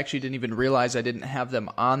Spurs. I actually didn't even realize I didn't have them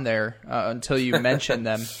on there until you mentioned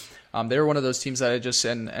them. They were one of those teams that I just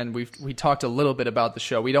and we talked a little bit about the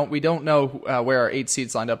show. We don't know where our 8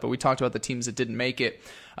 seeds lined up, but we talked about the teams that didn't make it.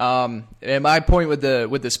 And my point with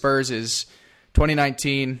the Spurs is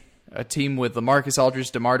 2019, a team with LaMarcus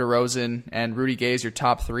Aldridge, DeMar DeRozan, and Rudy Gay as your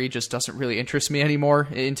top 3 just doesn't really interest me anymore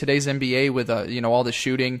in today's NBA with all the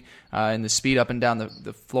shooting and the speed up and down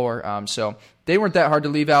the floor. So they weren't that hard to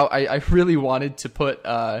leave out. I really wanted to put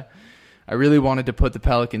the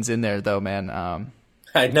Pelicans in there though, man.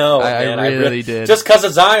 I know, man. I really did. Just because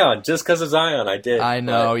of Zion, I did. I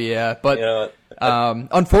know, yeah. But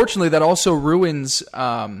unfortunately, that also ruins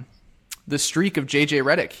the streak of J.J.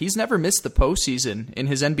 Redick. He's never missed the postseason in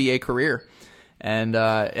his NBA career.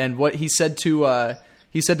 And what he said to Zion,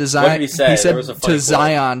 what did he say? He said to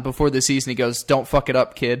Zion before the season, he goes, "Don't fuck it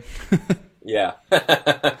up, kid." Yeah.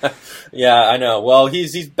 Yeah, I know. Well,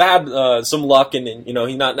 he's had some luck, and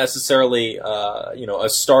he's not necessarily a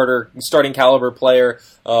starting caliber player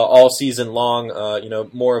all season long.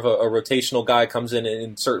 More of a rotational guy, comes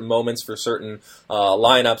in certain moments for certain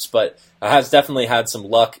lineups, but has definitely had some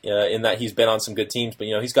luck in that he's been on some good teams. But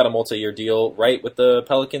he's got a multi-year deal, right, with the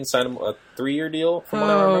Pelicans. Signed him a 3-year deal, from what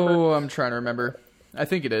I remember. Oh, I'm trying to remember. I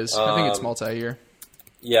think it is. I think it's multi-year.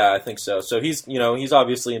 Yeah, I think so. So he's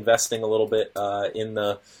obviously investing a little bit in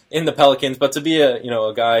the Pelicans, but to be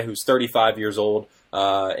a guy who's 35 years old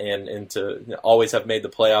and to always have made the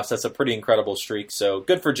playoffs, that's a pretty incredible streak. So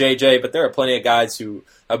good for JJ, but there are plenty of guys who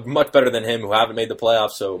are much better than him who haven't made the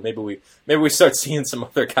playoffs. So maybe we start seeing some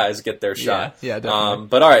other guys get their shot. Yeah, definitely.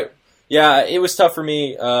 But all right, yeah, it was tough for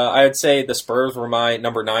me. I would say the Spurs were my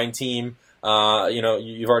number 9 team.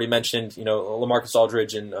 You've already mentioned LaMarcus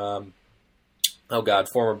Aldridge and.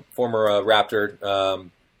 Former Raptor,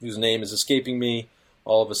 whose name is escaping me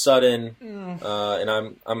all of a sudden, and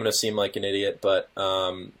I'm going to seem like an idiot, but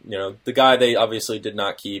the guy they obviously did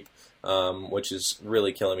not keep, which is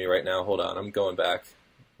really killing me right now. Hold on, I'm going back.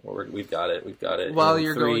 We've got it. While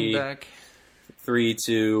you're going back, 3,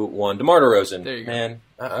 2, 1. DeMar DeRozan. There you go. Man,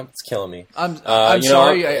 it's killing me. I'm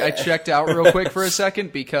sorry. I checked out real quick for a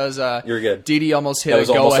second because you're good. Didi almost hit a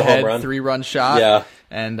go-ahead 3-run shot. Yeah,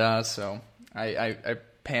 and so. I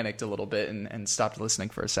panicked a little bit and stopped listening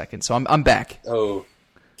for a second, so I'm back. Oh,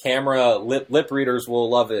 camera lip readers will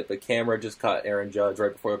love it, but camera just caught Aaron Judge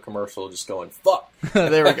right before the commercial, just going fuck.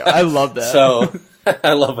 There we go. I love that. So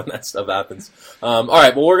I love when that stuff happens. All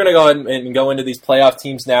right, well, we're gonna go ahead and go into these playoff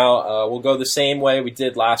teams now. We'll go the same way we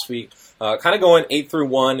did last week. Kind of going 8 through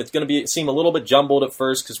 1. It's going to seem a little bit jumbled at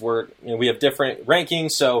first because we have different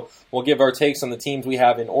rankings. So we'll give our takes on the teams we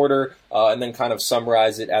have in order, and then kind of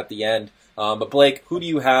summarize it at the end. But Blake, who do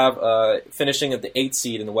you have finishing at the 8th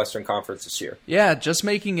seed in the Western Conference this year? Yeah, just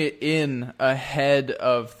making it in ahead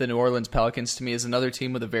of the New Orleans Pelicans to me is another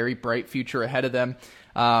team with a very bright future ahead of them.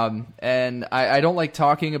 And I don't like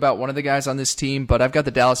talking about one of the guys on this team, but I've got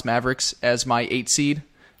the Dallas Mavericks as my 8th seed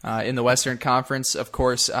in the Western Conference, of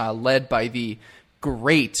course, led by the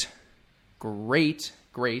great,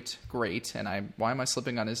 and why am I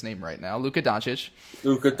slipping on his name right now? Luka Doncic.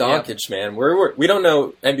 Luka Doncic, man. We don't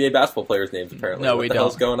know NBA basketball players' names, apparently. No, what we the don't.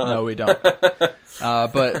 hell's going on? No, we don't.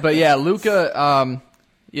 But yeah, Luka,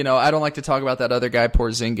 I don't like to talk about that other guy,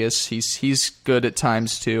 Porzingis. He's good at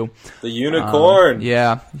times, too. The unicorn.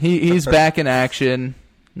 Yeah, he's back in action.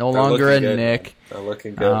 No longer a Knick. They're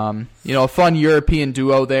looking good. A fun European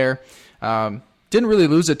duo there. Didn't really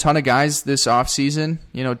lose a ton of guys this offseason.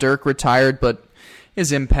 Dirk retired, but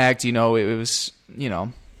his impact, it was,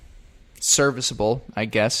 serviceable, I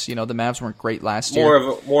guess. The Mavs weren't great last year.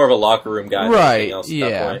 More of a locker room guy than anything else at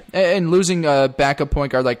that point. And losing a backup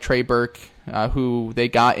point guard like Trey Burke, who they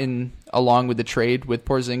got in along with the trade with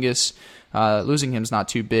Porzingis, losing him's not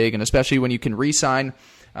too big, and especially when you can re-sign,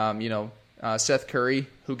 Seth Curry,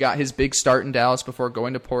 who got his big start in Dallas before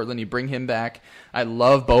going to Portland. You bring him back. I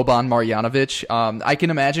love Boban Marjanovic. I can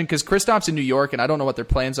imagine, because Kristaps in New York, and I don't know what their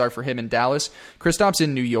plans are for him in Dallas. Kristaps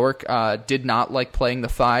in New York did not like playing the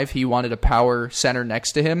 5. He wanted a power center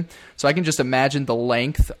next to him. So I can just imagine the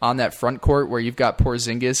length on that front court where you've got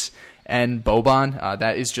Porzingis and Boban.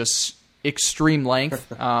 That is just extreme length.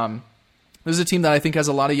 This is a team that I think has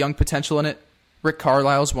a lot of young potential in it. Rick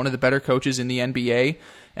Carlisle is one of the better coaches in the NBA.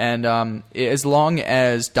 And as long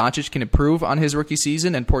as Doncic can improve on his rookie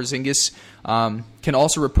season and Porzingis can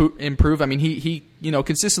also improve, I mean, he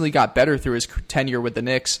consistently got better through his tenure with the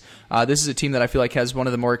Knicks. This is a team that I feel like has one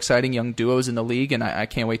of the more exciting young duos in the league, and I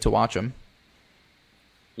can't wait to watch them.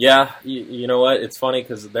 Yeah, you know what? It's funny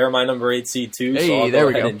because they're my number 8 seed too, so I'll go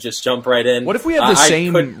ahead and just jump right in. What if we have the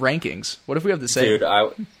same rankings? What if we have the same? Dude,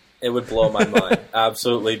 it would blow my mind.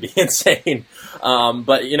 Absolutely be insane.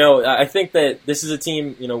 But, I think that this is a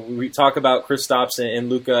team, we talk about Kristaps and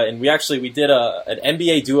Luka, and we did an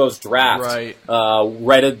NBA duos draft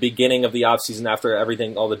right at the beginning of the offseason after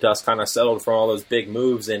all the dust kind of settled from all those big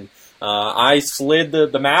moves. And I slid the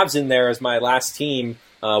Mavs in there as my last team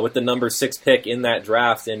with the number 6 pick in that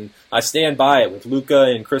draft. And I stand by it with Luka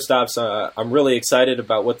and Kristaps. I'm really excited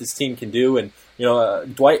about what this team can do. And,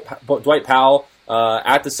 Dwight Powell,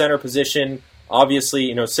 at the center position,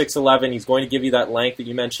 obviously, 6'11", he's going to give you that length that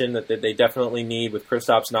you mentioned that they definitely need with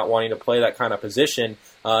Kristaps not wanting to play that kind of position.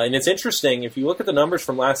 And it's interesting, if you look at the numbers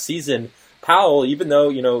from last season, Powell, even though,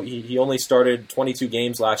 he only started 22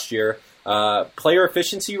 games last year, player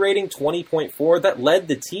efficiency rating 20.4, that led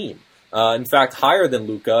the team. In fact, higher than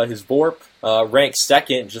Luka. His VORP ranked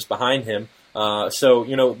second just behind him.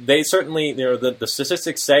 So, they certainly, the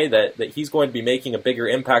statistics say that he's going to be making a bigger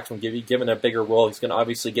impact when given a bigger role. He's going to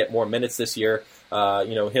obviously get more minutes this year.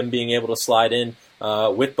 Him being able to slide in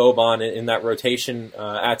with Boban in that rotation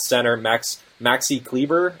at center. Maxi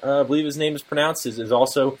Kleber, I believe his name is pronounced, is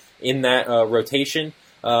also in that rotation.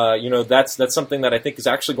 That's something that I think is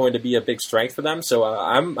actually going to be a big strength for them. So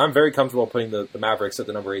I'm very comfortable putting the Mavericks at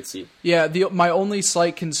the number 8 seed. Yeah, my only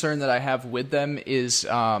slight concern that I have with them is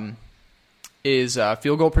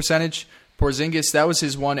field goal percentage. Porzingis, that was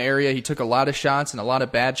his one area. He took a lot of shots and a lot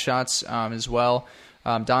of bad shots as well.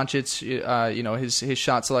 Doncic, his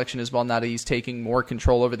shot selection as well, now that he's taking more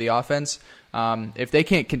control over the offense. If they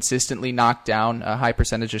can't consistently knock down a high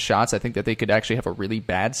percentage of shots, I think that they could actually have a really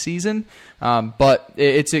bad season. But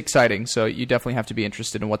it's exciting, so you definitely have to be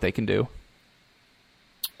interested in what they can do.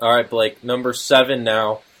 All right, Blake, number 7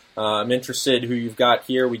 now. I'm interested who you've got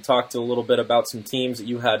here. We talked a little bit about some teams that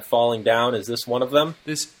you had falling down. Is this one of them?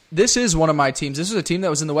 This is one of my teams. This is a team that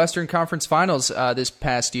was in the Western Conference Finals this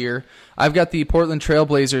past year. I've got the Portland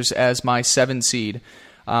Trailblazers as my 7 seed.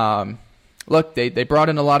 Look, they brought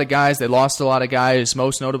in a lot of guys. They lost a lot of guys.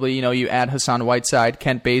 Most notably, you add Hassan Whiteside,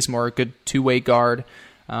 Kent Bazemore, a good two-way guard.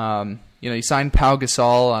 You signed Pau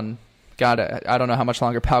Gasol on... God, I don't know how much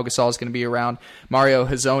longer Pau Gasol is going to be around. Mario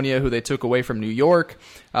Hezonja, who they took away from New York.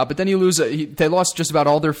 But then you lose... they lost just about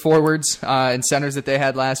all their forwards and centers that they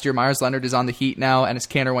had last year. Myers Leonard is on the Heat now. Enes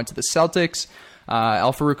Kanter went to the Celtics.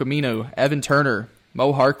 Al-Farouq Aminu, Evan Turner,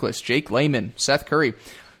 Mo Harkless, Jake Layman, Seth Curry.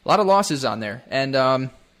 lot of losses on there. And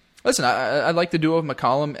listen, I like the duo of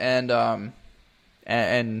McCollum and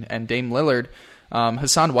Dame Lillard.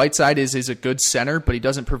 Hassan Whiteside is a good center, but he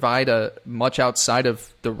doesn't provide much outside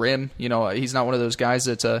of the rim. He's not one of those guys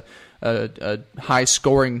that's a high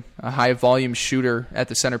scoring, a high volume shooter at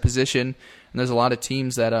the center position. And there's a lot of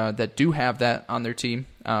teams that do have that on their team.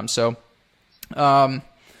 So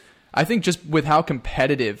I think just with how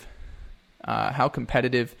competitive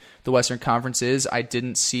the Western Conference is, I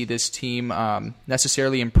didn't see this team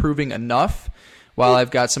necessarily improving enough. While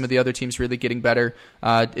I've got some of the other teams really getting better,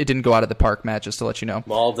 it didn't go out of the park, Matt, just to let you know.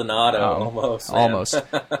 Maldonado, almost.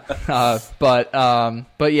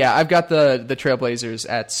 But yeah, I've got the Trailblazers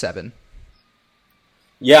at 7.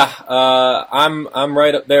 Yeah, I'm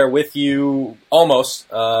right up there with you, almost.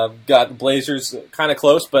 Got the Blazers kind of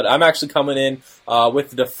close, but I'm actually coming in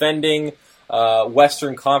with the defending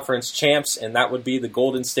Western Conference champs, and that would be the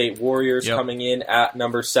Golden State Warriors coming in at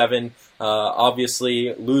number 7.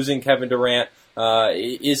 Obviously, losing Kevin Durant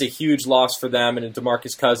is a huge loss for them, and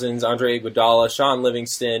DeMarcus Cousins, Andre Iguodala, Sean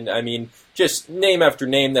Livingston. I mean, just name after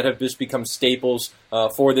name that have just become staples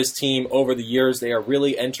for this team over the years. They are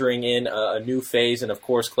really entering in a new phase, and of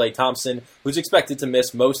course, Klay Thompson, who's expected to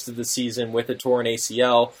miss most of the season with a torn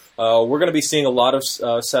ACL. We're going to be seeing a lot of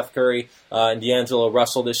Steph Curry and D'Angelo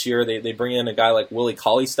Russell this year. They bring in a guy like Willie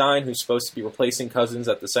Cauley-Stein, who's supposed to be replacing Cousins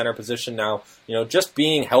at the center position. Now, just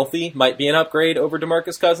being healthy might be an upgrade over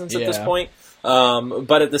DeMarcus Cousins at this point.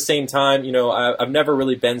 But at the same time, I've never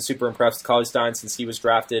really been super impressed with Cauley-Stein since he was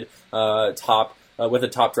drafted with a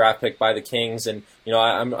top draft pick by the Kings, and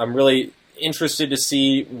I'm really interested to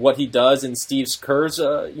see what he does in Steve Kerr's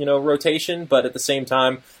rotation. But at the same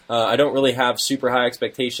time, I don't really have super high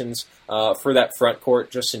expectations for that front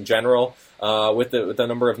court just in general. With the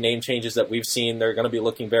number of name changes that we've seen, they're going to be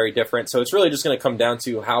looking very different. So it's really just going to come down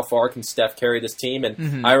to how far can Steph carry this team.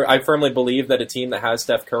 And I firmly believe that a team that has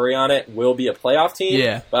Steph Curry on it will be a playoff team.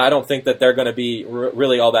 Yeah. But I don't think that they're going to be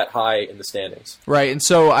really all that high in the standings. Right. And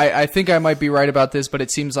so I think I might be right about this, but it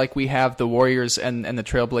seems like we have the Warriors and the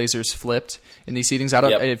Trailblazers flipped in these seedings.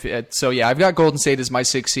 I've got Golden State as my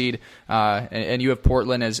 6th seed, and you have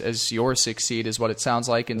Portland as your 6th seed is what it sounds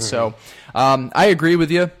like. And so I agree with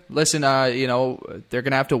you. Listen, they're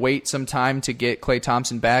going to have to wait some time to get Klay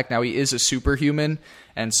Thompson back. Now, he is a superhuman,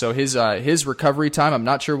 and so his recovery time, I'm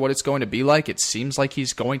not sure what it's going to be like. It seems like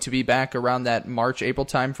he's going to be back around that March-April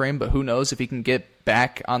time frame, but who knows if he can get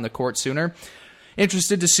back on the court sooner.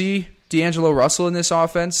 Interested to see D'Angelo Russell in this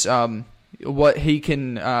offense, what he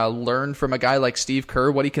can learn from a guy like Steve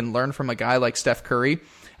Kerr, what he can learn from a guy like Steph Curry.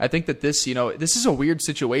 I think that this is a weird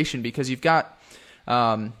situation because you've got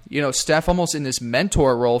Steph almost in this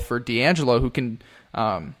mentor role for D'Angelo, who can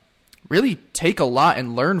really take a lot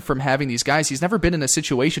and learn from having these guys. He's never been in a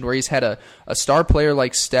situation where he's had a star player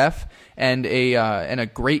like Steph and a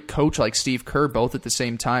great coach like Steve Kerr both at the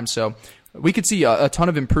same time. So we could see a ton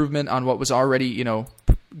of improvement on what was already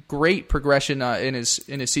great progression in his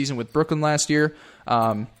season with Brooklyn last year.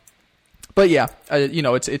 But yeah,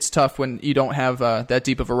 it's tough when you don't have that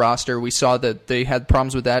deep of a roster. We saw that they had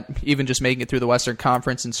problems with that, even just making it through the Western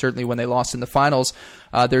Conference, and certainly when they lost in the finals,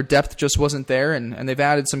 their depth just wasn't there, and they've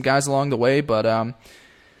added some guys along the way, but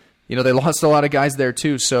they lost a lot of guys there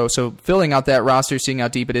too. So filling out that roster, seeing how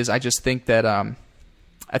deep it is, I just think that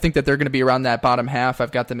they're going to be around that bottom half.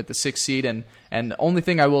 I've got them at the 6th seed, and the only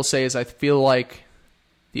thing I will say is I feel like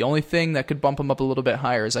the only thing that could bump them up a little bit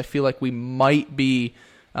higher is I feel like we might be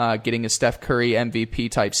getting a Steph Curry MVP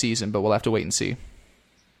type season, but we'll have to wait and see.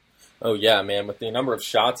 Oh yeah, man! With the number of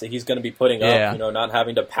shots that he's going to be putting up, not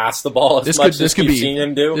having to pass the ball as much as we've seen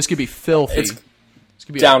him do, this could be filthy. It's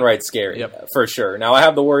downright scary, for sure. Now I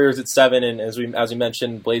have the Warriors at 7, and as we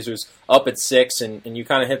mentioned, Blazers up at 6, and you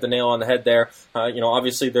kind of hit the nail on the head there.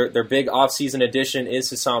 Obviously their big offseason addition is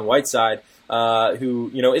Hassan Whiteside.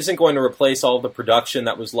 Who isn't going to replace all the production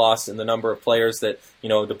that was lost in the number of players that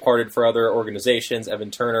departed for other organizations. Evan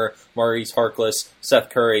Turner, Maurice Harkless, Seth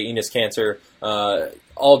Curry, Enes Kanter,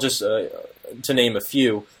 all just to name a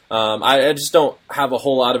few. I just don't have a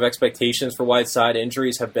whole lot of expectations for Whiteside.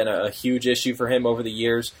 Injuries have been a huge issue for him over the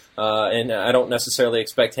years, and I don't necessarily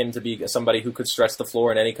expect him to be somebody who could stretch the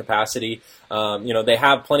floor in any capacity. They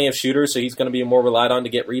have plenty of shooters, so he's going to be more relied on to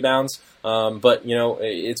get rebounds. But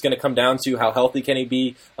it's going to come down to how healthy can he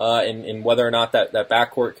be, and whether or not that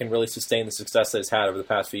backcourt can really sustain the success that it's had over the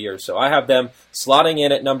past few years. So I have them slotting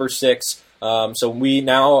in at number 6. So we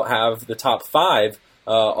now have the top 5.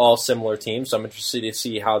 All similar teams, so I'm interested to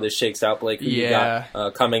see how this shakes out. Blake, who you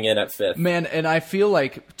got coming in at 5th? Man, and I feel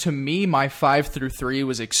like, to me, my 5 through 3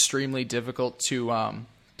 was extremely difficult to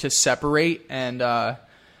separate, and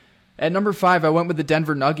At number 5, I went with the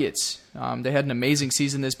Denver Nuggets. They had an amazing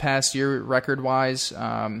season this past year, record-wise.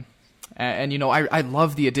 And I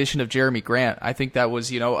love the addition of Jeremy Grant. I think that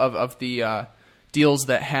was, of the deals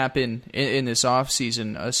that happen in this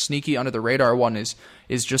offseason, a sneaky under-the-radar one is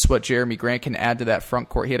just what Jeremy Grant can add to that front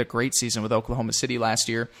court. He had a great season with Oklahoma City last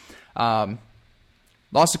year.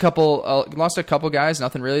 Lost a couple guys,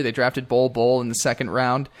 nothing really. They drafted Bol in the second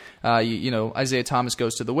round. Isaiah Thomas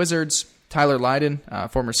goes to the Wizards. Tyler Lydon,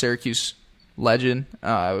 former Syracuse legend,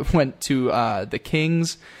 went to the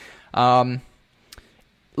Kings.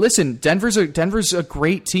 Listen, Denver's a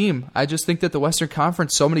great team. I just think that the Western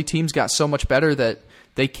Conference, so many teams got so much better that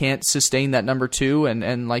they can't sustain that number 2.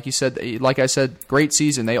 And like I said, great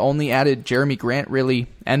season. They only added Jeremy Grant really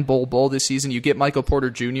and Bol this season. You get Michael Porter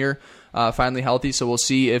Jr. Finally healthy, so we'll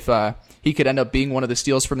see if he could end up being one of the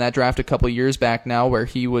steals from that draft a couple of years back now, where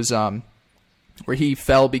he was where he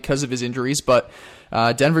fell because of his injuries. But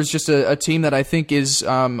Denver's just a team that I think is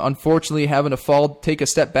unfortunately having to take a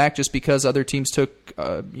step back just because other teams took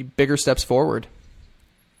bigger steps forward.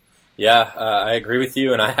 Yeah, I agree with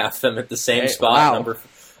you, and I have them at the same spot.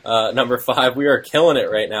 Wow. Number 5. We are killing it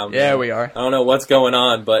right now, man. Yeah, we are. I don't know what's going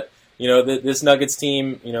on, but this Nuggets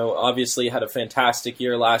team, obviously had a fantastic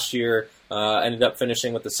year last year. Ended up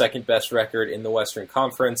finishing with the second best record in the Western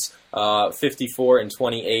Conference,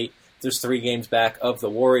 54-28. Just 3 games back of the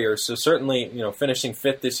Warriors. So certainly, finishing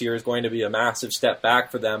 5th this year is going to be a massive step back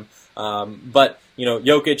for them. But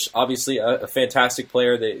Jokic, obviously a fantastic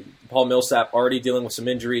player. Paul Millsap already dealing with some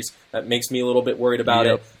injuries. That makes me a little bit worried about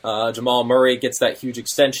it. Jamal Murray gets that huge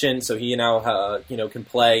extension, so he now can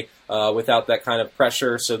play without that kind of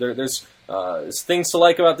pressure. So there's things to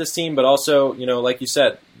like about this team, but also, like you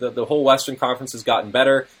said, the whole Western Conference has gotten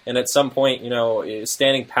better, and at some point,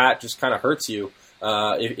 standing pat just kind of hurts you.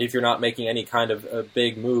 If you're not making any kind of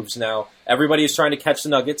big moves. Now, everybody is trying to catch the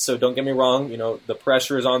Nuggets, so don't get me wrong. The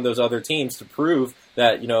pressure is on those other teams to prove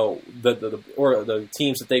that the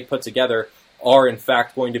teams that they put together are in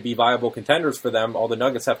fact going to be viable contenders for them. All the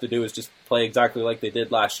Nuggets have to do is just play exactly like they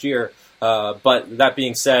did last year. But that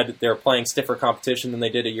being said, they're playing stiffer competition than they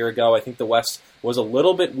did a year ago. I think the West was a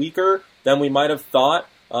little bit weaker than we might have thought.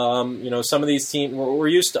 Some of these teams, we're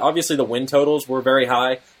used to, obviously the win totals were very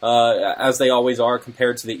high, as they always are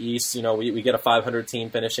compared to the East. We get a 500 team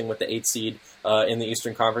finishing with the 8th seed in the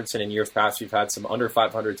Eastern Conference, and in years past we've had some under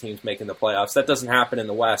 500 teams making the playoffs. That doesn't happen in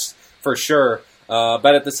the West, for sure.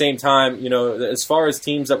 But at the same time, as far as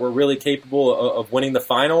teams that were really capable of winning the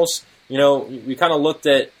finals, we kind of looked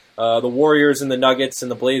at the Warriors and the Nuggets and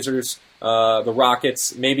the Blazers, the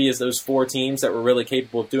Rockets, maybe as those 4 teams that were really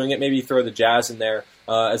capable of doing it. Maybe throw the Jazz in there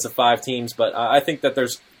as the 5 teams. But I think that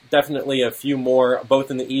there's definitely a few more,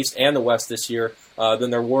 both in the East and the West this year, than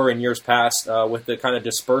there were in years past with the kind of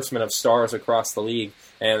disbursement of stars across the league.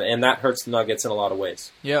 And that hurts the Nuggets in a lot of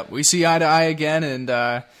ways. Yep, we see eye to eye again,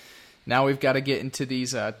 and now we've got to get into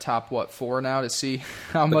these top, 4 now to see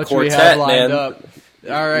how much quartet, we have lined up. All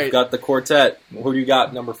right. We've got the quartet. Who do you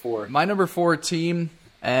got, number 4? My number 4 team,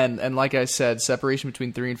 and like I said, separation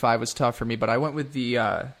between 3 and 5 was tough for me, but I went with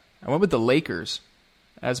the Lakers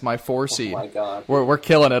as my 4 seed. Oh my God. We're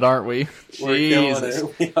killing it, aren't we? We're killing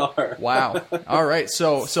it. We are. Wow. All right.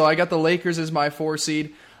 So I got the Lakers as my 4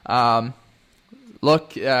 seed.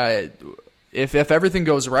 Look, if everything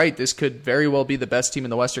goes right, this could very well be the best team in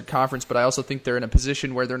the Western Conference, but I also think they're in a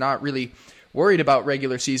position where they're not really worried about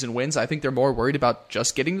regular season wins. I think they're more worried about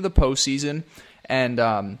just getting to the postseason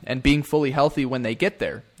and being fully healthy when they get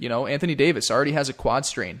there. Anthony Davis already has a quad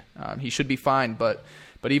strain. He should be fine, but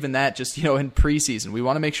even that, just in preseason, we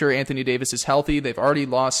want to make sure Anthony Davis is healthy. They've already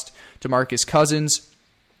lost DeMarcus Cousins.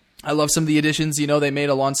 I love some of the additions they made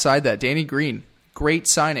alongside that. Danny Green, great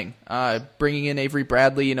signing. Bringing in Avery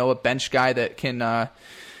Bradley, a bench guy that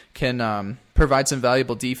can provide some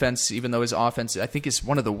valuable defense, even though his offense, I think, is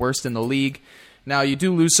one of the worst in the league. Now, you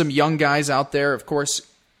do lose some young guys out there. Of course,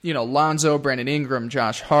 Lonzo, Brandon Ingram,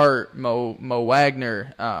 Josh Hart, Mo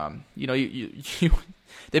Wagner.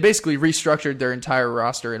 They basically restructured their entire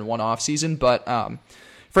roster in one offseason. But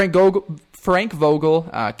Frank Vogel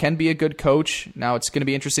can be a good coach. Now, it's going to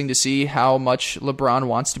be interesting to see how much LeBron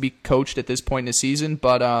wants to be coached at this point in the season.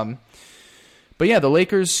 But yeah, the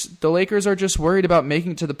Lakers are just worried about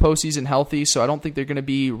making it to the postseason healthy, so I don't think they're going to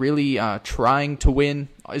be really trying to win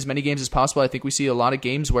as many games as possible. I think we see a lot of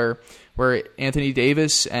games where Anthony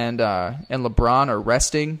Davis and LeBron are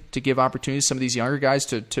resting to give opportunities to some of these younger guys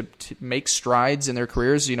to make strides in their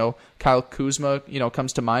careers. Kyle Kuzma,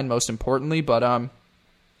 comes to mind most importantly, but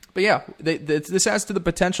yeah, this has the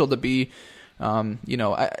potential to be,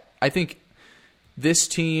 I think this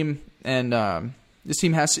team and This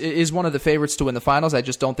team is one of the favorites to win the finals. I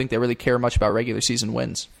just don't think they really care much about regular season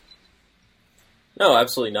wins. No,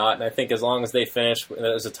 absolutely not. And I think as long as they finish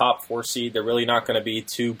as a top 4 seed, they're really not going to be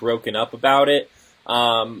too broken up about it.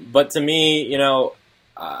 But to me,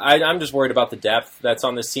 I'm just worried about the depth that's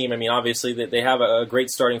on this team. I mean, obviously they have a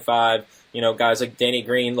great starting 5. Guys like Danny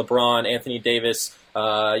Green, LeBron, Anthony Davis,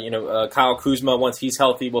 Kyle Kuzma, once he's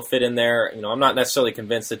healthy, will fit in there. I'm not necessarily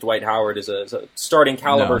convinced that Dwight Howard is a starting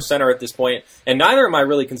caliber center at this point, and neither am I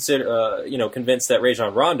really convinced that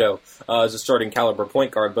Rajon Rondo is a starting caliber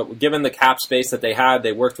point guard. But given the cap space that they had,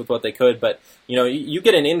 they worked with what they could. But you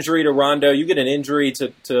get an injury to Rondo, you get an injury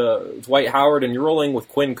to Dwight Howard, and you're rolling with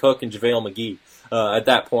Quinn Cook and JaVale McGee. At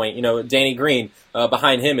that point, Danny Green,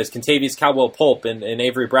 behind him is Kentavious Caldwell-Pope and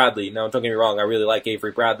Avery Bradley. Now, don't get me wrong, I really like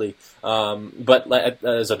Avery Bradley, but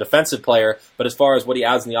as a defensive player, but as far as what he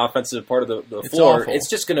adds in the offensive part of the floor, awful. It's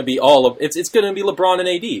just going to be it's going to be LeBron and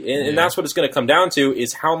AD, and that's what it's going to come down to,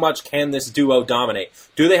 is how much can this duo dominate?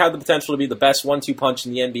 Do they have the potential to be the best 1-2 punch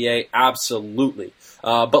in the NBA? Absolutely.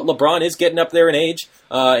 But LeBron is getting up there in age,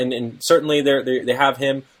 and certainly they have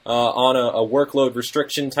him on a workload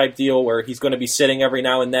restriction type deal where he's going to be sitting every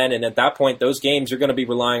now and then, and at that point, those games are going to be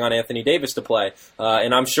relying on Anthony Davis to play.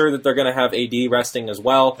 And I'm sure that they're going to have AD resting as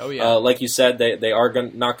well. Oh, yeah. Like you said, they are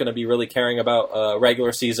not going to be really caring about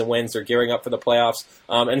regular season wins. They're gearing up for the playoffs.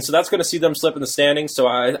 And so that's going to see them slip in the standings. So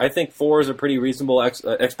I think 4 is a pretty reasonable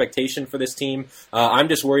expectation for this team. I'm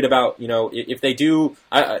just worried about, if they do,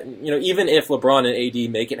 even if LeBron and AD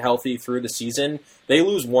make it healthy through the season, they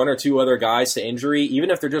lose 1 or 2 other guys to injury, even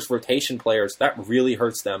if they're just rotation players, that really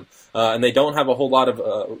hurts them. And they don't have a whole lot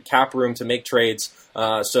of cap room to make trades.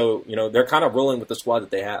 So, they're kind of rolling with the squad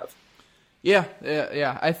that they have. Yeah.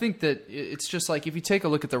 I think that it's just like, if you take a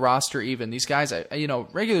look at the roster, even these guys,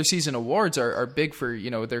 regular season awards are big for,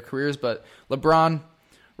 their careers, but LeBron,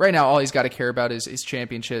 right now, all he's got to care about is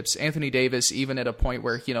championships. Anthony Davis, even at a point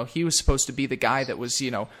where, he was supposed to be the guy that was,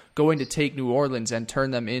 going to take New Orleans and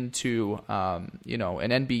turn them into, an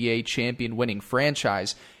NBA champion winning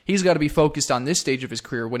franchise. He's got to be focused on this stage of his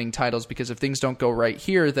career winning titles, because if things don't go right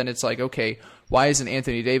here, then it's like, okay, why isn't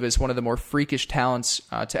Anthony Davis one of the more freakish talents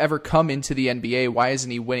to ever come into the NBA? Why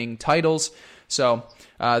isn't he winning titles? So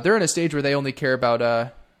they're in a stage where they only care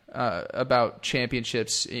about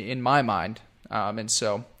championships in my mind. And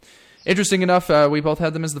so, interesting enough, we both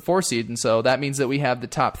had them as the 4 seed, and so that means that we have the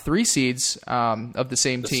top 3 seeds of the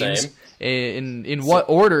same teams. In what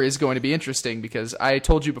order is going to be interesting, because I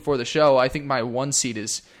told you before the show, I think my 1 seed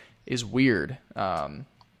is weird. I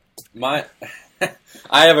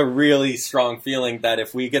have a really strong feeling that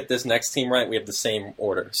if we get this next team right, we have the same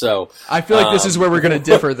order. So I feel like this is where we're going to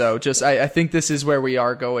differ, though. I think this is where we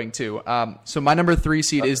are going to. So my number 3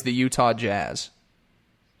 seed is the Utah Jazz.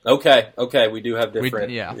 Okay, we do have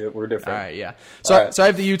different. We're different. All right, yeah. So I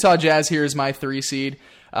have the Utah Jazz here as my 3 seed.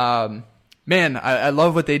 Man, I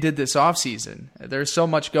love what they did this offseason. There's so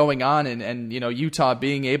much going on, and Utah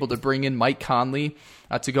being able to bring in Mike Conley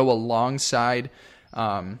to go alongside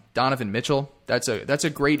Donovan Mitchell. That's a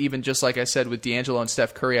great, even just like I said with D'Angelo and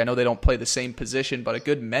Steph Curry. I know they don't play the same position, but a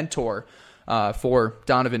good mentor for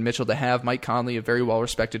Donovan Mitchell to have. Mike Conley, a very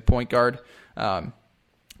well-respected point guard. Bojan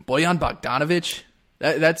Bogdanovic.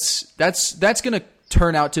 That's going to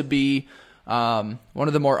turn out to be one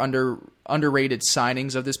of the more underrated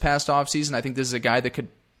signings of this past offseason. I think this is a guy that could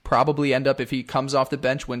probably end up, if he comes off the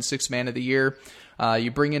bench, win 6th man of the year.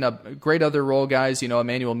 You bring in a great other role guys,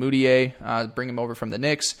 Emmanuel Mudiay, bring him over from the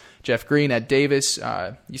Knicks, Jeff Green, Ed Davis.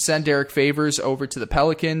 You send Derek Favors over to the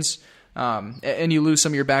Pelicans, and you lose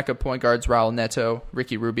some of your backup point guards, Raul Neto,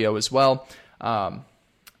 Ricky Rubio as well. They're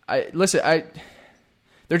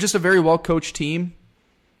just a very well-coached team.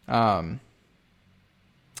 I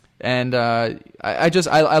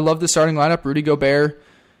love the starting lineup: Rudy Gobert,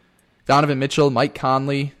 Donovan Mitchell, Mike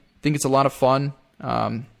Conley. I think it's a lot of fun.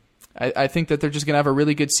 I think that they're just going to have a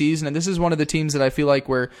really good season, and this is one of the teams that I feel like,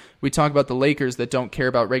 where we talk about the Lakers that don't care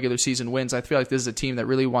about regular season wins, I feel like this is a team that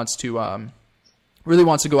really wants to go out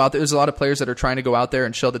there. There's a lot of players that are trying to go out there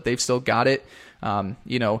and show that they've still got it.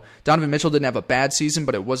 Donovan Mitchell didn't have a bad season,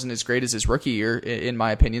 but it wasn't as great as his rookie year, in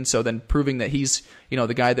my opinion. So then proving that he's,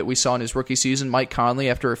 the guy that we saw in his rookie season, Mike Conley,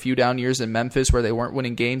 after a few down years in Memphis where they weren't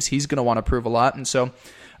winning games, he's going to want to prove a lot. And so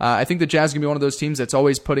I think the Jazz are going to be one of those teams that's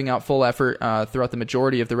always putting out full effort throughout the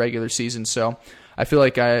majority of the regular season. So I feel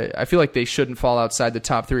like they shouldn't fall outside the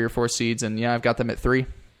top 3 or 4 seeds. And yeah, I've got them at 3.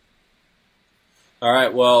 All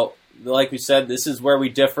right. Well, like we said, this is where we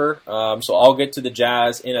differ. So I'll get to the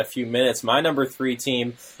Jazz in a few minutes. My number 3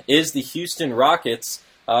 team is the Houston Rockets.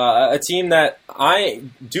 a team that I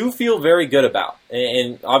do feel very good about.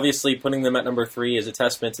 And obviously putting them at number 3 is a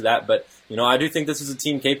testament to that. But, I do think this is a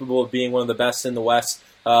team capable of being one of the best in the West.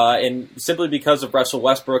 And simply because of Russell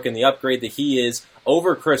Westbrook and the upgrade that he is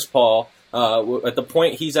over Chris Paul, at the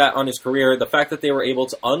point he's at on his career, the fact that they were able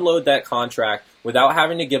to unload that contract without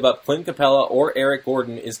having to give up Clint Capella or Eric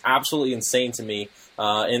Gordon is absolutely insane to me.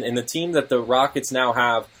 And the team that the Rockets now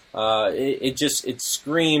have, it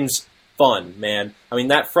screams fun, man. I mean,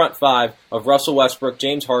 that front 5 of Russell Westbrook,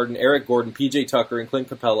 James Harden, Eric Gordon, PJ Tucker, and Clint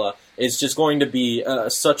Capella is just going to be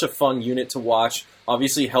such a fun unit to watch.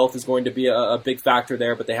 Obviously, health is going to be a big factor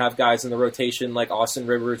there, but they have guys in the rotation like Austin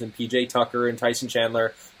Rivers and PJ Tucker and Tyson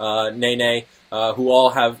Chandler, Nene, who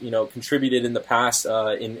all have contributed in the past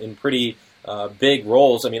in pretty big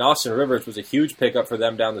roles. I mean, Austin Rivers was a huge pickup for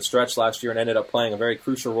them down the stretch last year and ended up playing a very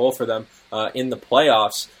crucial role for them in the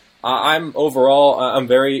playoffs. I'm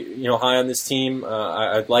very high on this team.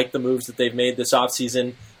 I like the moves that they've made this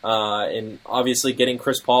offseason, and obviously getting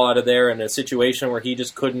Chris Paul out of there in a situation where he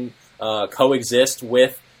just couldn't coexist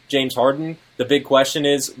with James Harden. The big question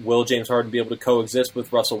is, will James Harden be able to coexist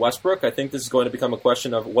with Russell Westbrook? I think this is going to become a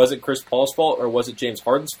question of, was it Chris Paul's fault or was it James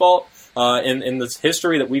Harden's fault? In this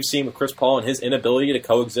history that we've seen with Chris Paul and his inability to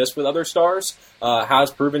coexist with other stars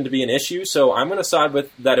has proven to be an issue. So I'm going to side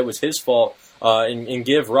with that it was his fault and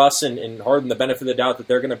give Russ and Harden the benefit of the doubt that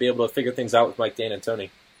they're going to be able to figure things out with Mike D'Antoni.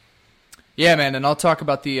 Yeah, man, and I'll talk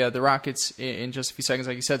about the Rockets in just a few seconds,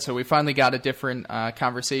 like you said. So we finally got a different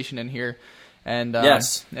conversation in here, and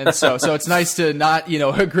yes, and so it's nice to not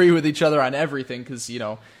agree with each other on everything because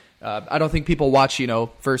I don't think people watch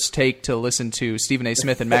First Take to listen to Stephen A.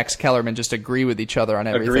 Smith and Max Kellerman just agree with each other on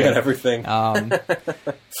everything. Agree on everything.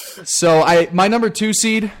 So my number 2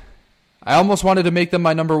 seed, I almost wanted to make them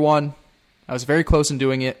my number 1. I was very close in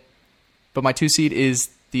doing it, but my 2 seed is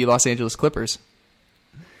the Los Angeles Clippers.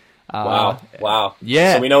 Wow.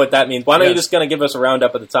 Yeah. So we know what that means. Why don't you just kind of give us a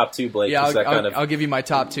roundup of the top 2, Blake? Yeah, I'll give you my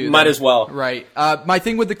top 2. Might as well. Right. My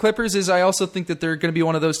thing with the Clippers is I also think that they're going to be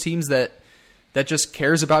one of those teams that just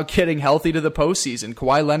cares about getting healthy to the postseason.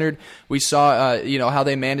 Kawhi Leonard, we saw how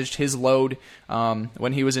they managed his load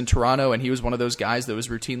when he was in Toronto, and he was one of those guys that was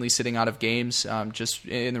routinely sitting out of games just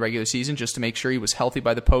in the regular season just to make sure he was healthy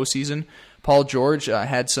by the postseason. Paul George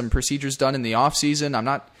had some procedures done in the offseason. I'm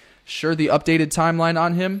not sure the updated timeline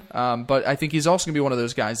on him, but I think he's also going to be one of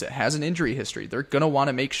those guys that has an injury history. They're going to want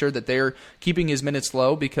to make sure that they're keeping his minutes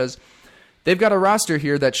low because they've got a roster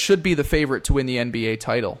here that should be the favorite to win the NBA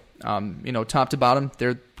title. Top to bottom,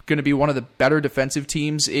 they're going to be one of the better defensive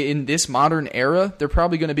teams in this modern era. They're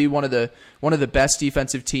probably going to be one of the best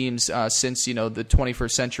defensive teams since the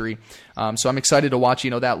 21st century. So I'm excited to watch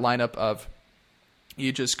that lineup of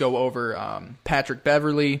you just go over Patrick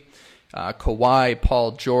Beverley, Kawhi,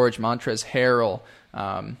 Paul George, Montrezl Harrell.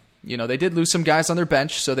 They did lose some guys on their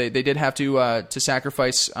bench, so they did have to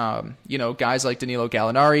sacrifice guys like Danilo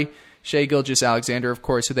Gallinari, Shai Gilgeous-Alexander, of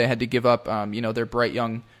course, who they had to give up their bright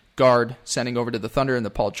young guard sending over to the Thunder in the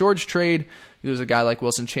Paul George trade. There's a guy like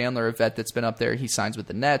Wilson Chandler, a vet that's been up there. He signs with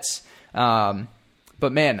the Nets. But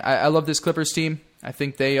man, I love this Clippers team. I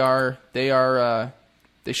think they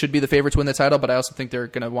should be the favorite to win the title, but I also think they're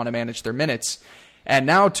going to want to manage their minutes. And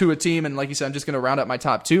now to a team, and like you said, I'm just going to round up my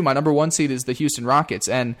top 2. My number 1 seed is the Houston Rockets.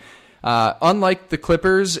 And unlike the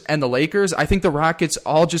Clippers and the Lakers, I think the Rockets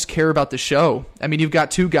all just care about the show. I mean, you've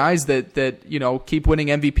got 2 guys that keep winning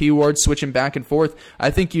MVP awards, switching back and forth.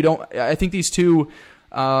 I think these two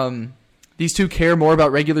care more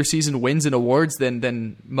about regular season wins and awards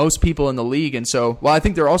than most people in the league. And so, while I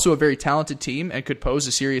think they're also a very talented team and could pose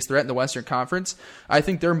a serious threat in the Western Conference, I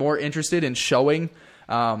think they're more interested in showing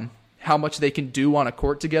how much they can do on a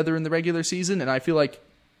court together in the regular season. And I feel like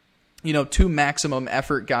 2 maximum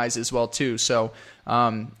effort guys as well too. So,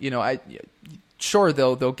 sure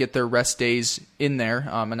they'll get their rest days in there.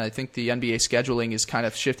 And I think the NBA scheduling is kind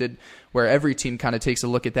of shifted where every team kind of takes a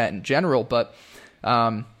look at that in general. But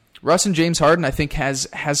Russ and James Harden, I think has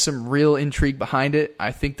some real intrigue behind it.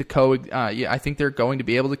 I think I think they're going to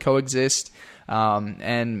be able to coexist.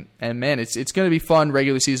 And man, it's going to be fun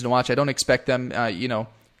regular season to watch. I don't expect them,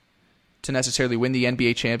 to necessarily win the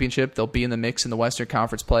NBA championship. They'll be in the mix in the Western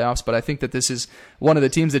Conference playoffs, but I think that this is one of the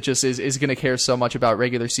teams that just is going to care so much about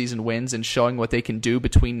regular season wins and showing what they can do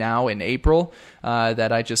between now and April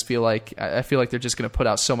that I feel like they're just going to put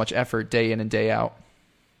out so much effort day in and day out.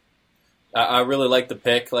 I really like the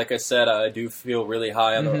pick. Like I said, I do feel really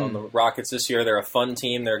high on the Rockets this year. They're a fun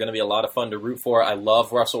team. They're going to be a lot of fun to root for. I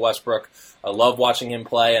love Russell Westbrook. I love watching him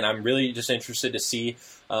play, and I'm really just interested to see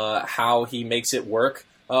how he makes it work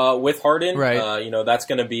with Harden. Right. That's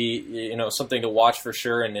going to be something to watch for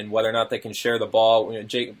sure, and whether or not they can share the ball.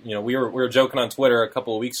 Jake, we were joking on Twitter a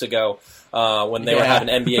couple of weeks ago when they were having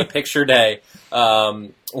NBA Picture Day,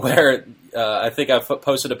 where I think I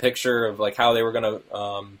posted a picture of like how they were going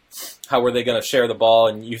to. How were they going to share the ball?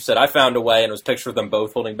 And you said I found a way, and it was a picture of them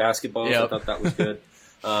both holding basketballs. Yep. I thought that was good.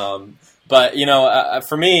 But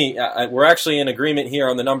for me, we're actually in agreement here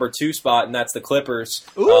on the number 2 spot, and that's the Clippers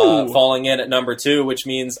falling in at number 2, which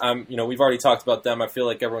means we've already talked about them. I feel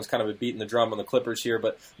like everyone's kind of beating the drum on the Clippers here,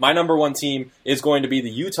 but my number 1 team is going to be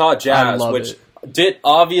the Utah Jazz, which did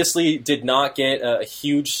not get a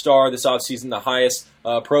huge star this offseason. The highest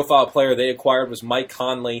profile player they acquired was Mike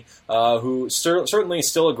Conley, who certainly is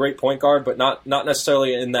still a great point guard, but not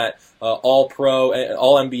necessarily in that all-pro,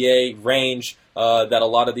 all-NBA range that a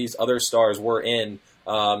lot of these other stars were in.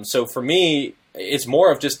 So for me, it's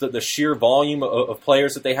more of just the sheer volume of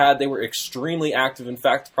players that they had. They were extremely active. In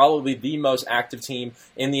fact, probably the most active team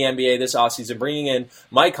in the NBA this offseason, bringing in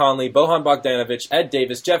Mike Conley, Bojan Bogdanovic, Ed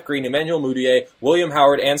Davis, Jeff Green, Emmanuel Mudiay, William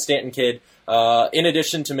Howard, and Stanton Kidd. In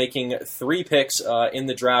addition to making 3 picks in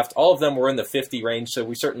the draft. All of them were in the 50 range, so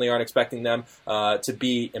we certainly aren't expecting them to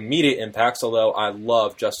be immediate impacts, although I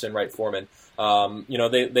love Justin Wright-Foreman.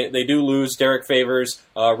 They do lose Derek Favors,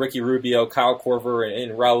 Ricky Rubio, Kyle Korver,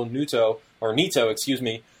 and Raul Neto, excuse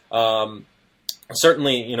me.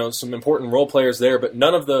 Certainly, some important role players there, but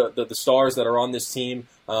none of the stars that are on this team.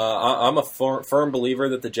 I'm a firm believer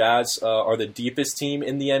that the Jazz are the deepest team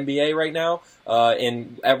in the NBA right now.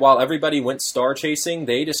 And while everybody went star chasing,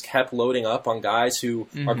 they just kept loading up on guys who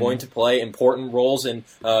are going to play important roles and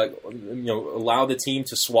allow the team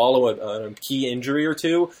to swallow a key injury or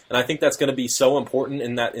two. And I think that's going to be so important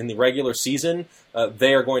in the regular season.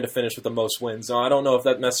 They are going to finish with the most wins. Now, I don't know if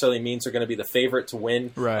that necessarily means they're going to be the favorite to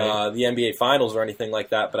win the NBA Finals or anything like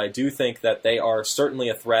that, but I do think that they are certainly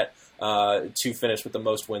a threat to finish with the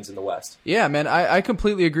most wins in the West. Yeah, man, I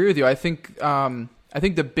completely agree with you. I think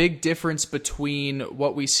the big difference between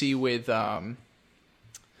what we see with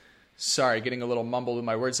sorry, getting a little mumbled in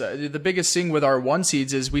my words. The biggest thing with our 1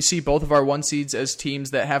 seeds is we see both of our 1 seeds as teams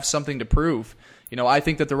that have something to prove. I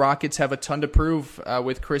think that the Rockets have a ton to prove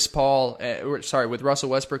with Chris Paul, with Russell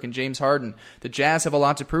Westbrook and James Harden. The Jazz have a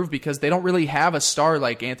lot to prove because they don't really have a star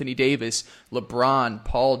like Anthony Davis, LeBron,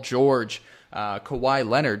 Paul George, Kawhi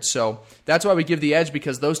Leonard. So that's why we give the edge,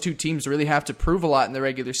 because those 2 teams really have to prove a lot in the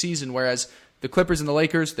regular season, whereas the Clippers and the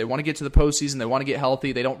Lakers, they want to get to the postseason, they want to get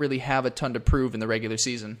healthy, they don't really have a ton to prove in the regular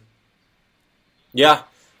season. Yeah,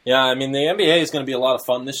 I mean, the NBA is going to be a lot of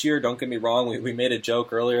fun this year. Don't get me wrong. We made a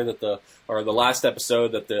joke earlier that the last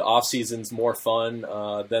episode that the off season's more fun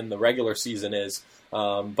than the regular season is.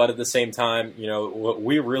 But at the same time,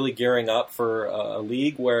 we're really gearing up for a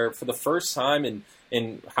league where, for the first time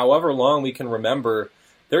in however long we can remember,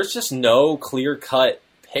 there's just no clear-cut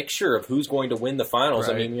picture of who's going to win the finals.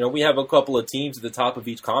 Right. I mean, we have a couple of teams at the top of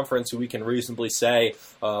each conference who we can reasonably say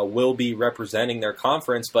will be representing their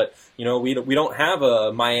conference, but we don't have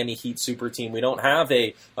a Miami Heat super team. We don't have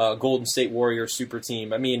a Golden State Warriors super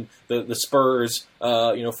team. I mean, the Spurs,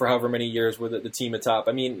 for however many years were the team atop.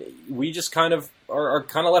 I mean, we just kind of are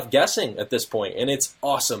kind of left guessing at this point, and it's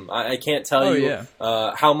awesome. I can't tell you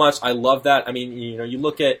how much I love that. I mean, you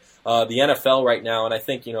look at the NFL right now, and I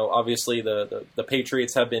think obviously the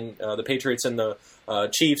Patriots have been the Patriots and the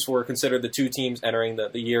Chiefs were considered the 2 teams entering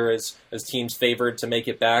the year as teams favored to make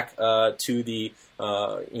it back to the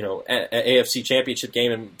AFC Championship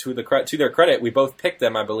game, and to their credit, we both picked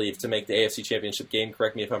them, I believe, to make the AFC Championship game.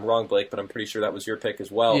 Correct me if I'm wrong, Blake, but I'm pretty sure that was your pick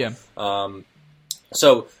as well. Yeah.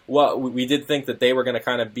 So we did think that they were going to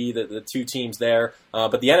kind of be the 2 teams there,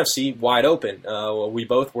 but the NFC wide open. We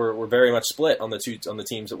both were very much split on the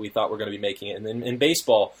teams that we thought were going to be making it. And then in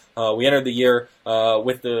baseball, we entered the year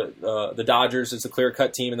with the Dodgers as the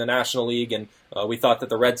clear-cut team in the National League, and we thought that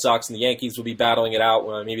the Red Sox and the Yankees would be battling it out.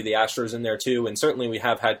 Maybe the Astros in there too, and certainly we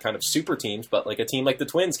have had kind of super teams, but like a team like the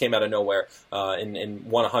Twins came out of nowhere and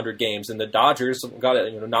won 100 games, and the Dodgers got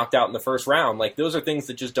it knocked out in the first round. Like, those are things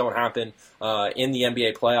that just don't happen in the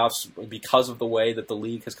NBA playoffs because of the way that the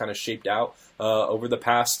league has kind of shaped out over the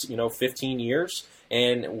past 15 years.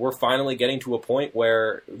 And we're finally getting to a point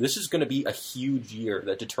where this is going to be a huge year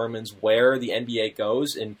that determines where the NBA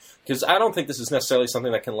goes. And because I don't think this is necessarily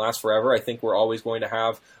something that can last forever. I think we're always going to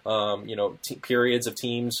have, periods of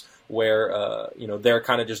teams where they're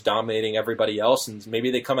kind of just dominating everybody else, and maybe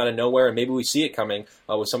they come out of nowhere, and maybe we see it coming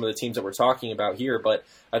with some of the teams that we're talking about here. But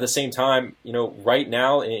at the same time, right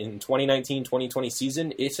now in 2019-2020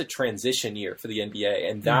 season, it's a transition year for the NBA,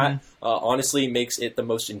 and that honestly makes it the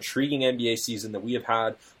most intriguing NBA season that we have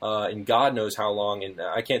had in God knows how long, and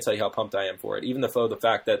I can't tell you how pumped I am for it, even though the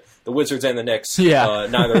fact that the Wizards and the Knicks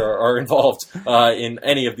neither are involved in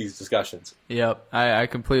any of these discussions. Yep, I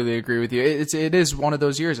completely agree with you. It is one of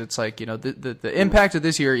those years. It's like, the impact of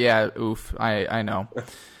this year, I know.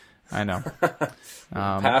 I know.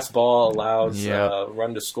 Pass ball allows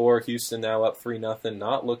run to score. Houston now up 3-0.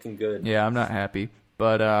 Not looking good. Yeah, I'm not happy.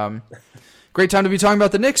 But great time to be talking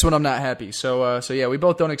about the Knicks when I'm not happy. So yeah, we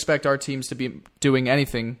both don't expect our teams to be doing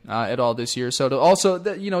anything at all this year. So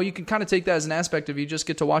you can kind of take that as an aspect of you just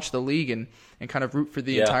get to watch the league and kind of root for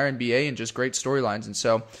the entire NBA and just great storylines. And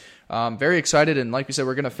so very excited. And like we said,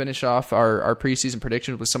 we're going to finish off our preseason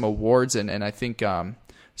predictions with some awards and I think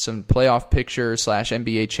some playoff picture /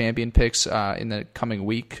 NBA champion picks in the coming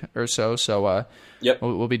week or so. So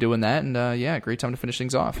we'll be doing that. And great time to finish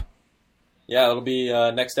things off. Yeah, it'll be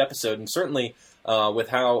next episode. And certainly with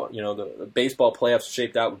how the baseball playoffs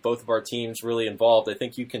shaped out with both of our teams really involved, I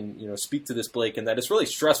think you can speak to this, Blake, and that it's really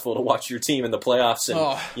stressful to watch your team in the playoffs. And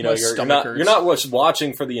you're not just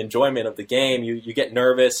watching for the enjoyment of the game. You get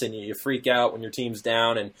nervous and you freak out when your team's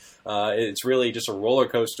down, and it's really just a roller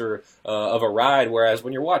coaster of a ride. Whereas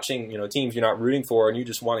when you're watching teams you're not rooting for and you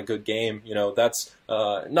just want a good game, that's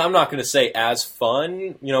I'm not going to say as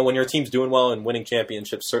fun. When your team's doing well and winning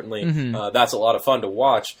championships, certainly that's a lot of fun to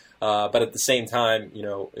watch. But at the same time,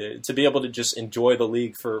 to be able to just enjoy the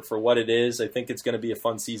league for what it is, I think it's going to be a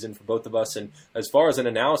fun season for both of us. And as far as an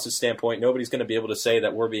analysis standpoint, nobody's going to be able to say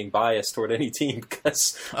that we're being biased toward any team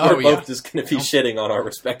because we're both just going to be shitting on our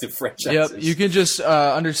respective franchises. Yep, you can just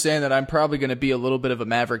understand that I'm probably going to be a little bit of a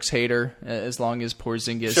Mavericks hater as long as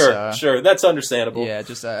Porzingis. Sure, that's understandable. Yeah,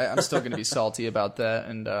 just I'm still going to be salty about that.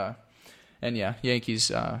 And yeah,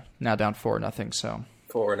 Yankees now down 4-0. So.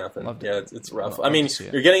 4-0. Yeah, it's rough. I mean,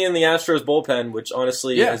 you're getting in the Astros bullpen, which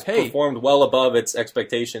honestly has performed well above its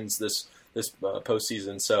expectations this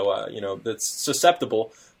postseason. So that's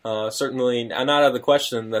susceptible. Certainly not out of the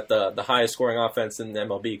question that the highest scoring offense in the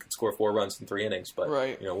MLB could score 4 runs in 3 innings. But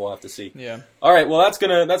we'll have to see. Yeah. All right. Well, that's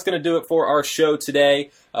gonna do it for our show today.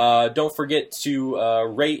 Don't forget to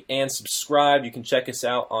rate and subscribe. You can check us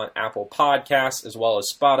out on Apple Podcasts as well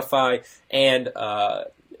as Spotify and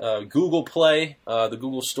Google Play, the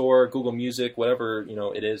Google Store, Google Music, whatever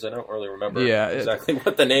it is. I don't really remember exactly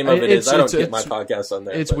what the name of it is. I don't get my podcast on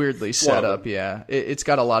there. It's weirdly set up. Yeah, it's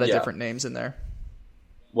got a lot of different names in there.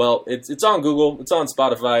 Well, it's on Google, it's on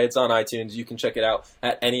Spotify, it's on iTunes. You can check it out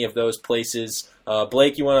at any of those places.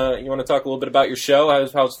 Blake, you wanna talk a little bit about your show?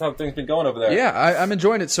 How's things been going over there? Yeah, I'm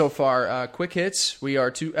enjoying it so far. Quick hits. We are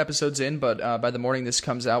 2 episodes in, but by the morning this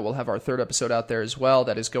comes out, we'll have our 3rd episode out there as well.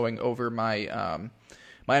 That is going over my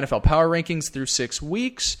my NFL power rankings through 6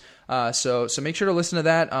 weeks. So make sure to listen to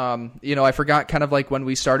that. I forgot kind of like when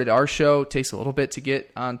we started our show, it takes a little bit to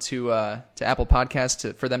get onto to Apple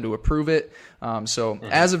Podcasts for them to approve it.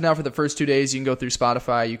 As of now, for the first 2 days, you can go through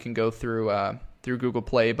Spotify, you can go through Google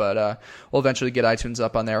Play, but we'll eventually get iTunes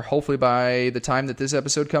up on there, hopefully by the time that this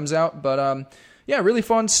episode comes out. But really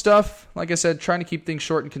fun stuff. Like I said, trying to keep things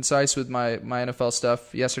short and concise with my NFL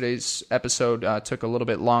stuff. Yesterday's episode took a little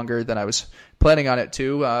bit longer than I was planning on it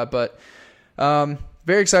to, but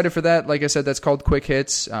very excited for that. Like I said, that's called Quick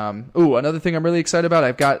Hits. Another thing I'm really excited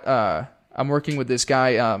about, I'm working with this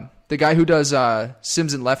guy, the guy who does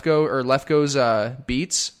Sims and Lefko's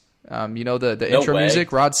beats. The intro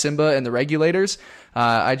music, Rod Simba and the Regulators.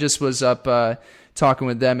 I just was up talking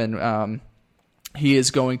with them, and he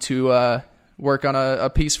is going to work on a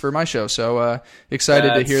piece for my show. So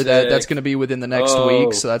excited to hear that. That's going to be within the next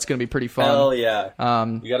week, so that's going to be pretty fun. Hell yeah.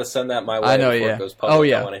 You got to send that my way. I know, before it goes public. Oh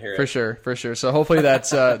yeah, I want to hear for sure. So hopefully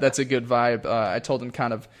that's a good vibe. I told him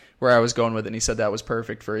kind of where I was going with it, and he said that was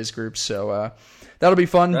perfect for his group. So that'll be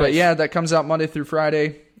fun. Nice. But yeah, that comes out Monday through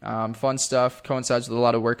Friday. Fun stuff. Coincides with a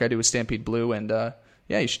lot of work I do with Stampede Blue, and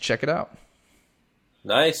you should check it out.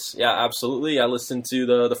 Nice. Yeah, absolutely. I listened to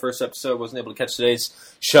the first episode. Wasn't able to catch today's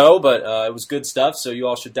show, but it was good stuff. So you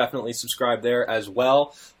all should definitely subscribe there as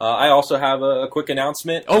well. I also have a quick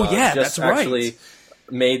announcement. That's right. Actually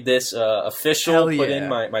made this official. Put in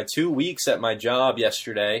my 2 weeks at my job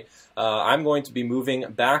yesterday. I'm going to be moving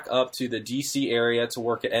back up to the D.C. area to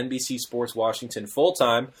work at NBC Sports Washington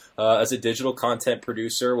full-time as a digital content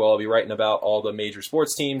producer, where I'll be writing about all the major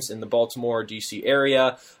sports teams in the Baltimore, D.C.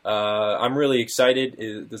 area. I'm really excited.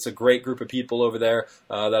 It's a great group of people over there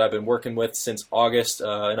that I've been working with since August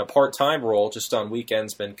in a part-time role, just on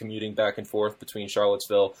weekends, been commuting back and forth between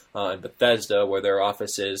Charlottesville and Bethesda, where their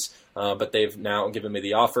office is. But they've now given me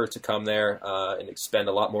the offer to come there and spend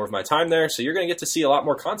a lot more of my time there. So you're going to get to see a lot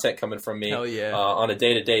more content coming from me on a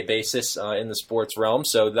day-to-day basis in the sports realm.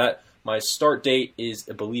 So that my start date is,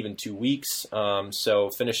 I believe, in 2 weeks. So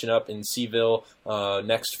finishing up in Seville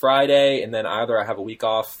next Friday, and then either I have a week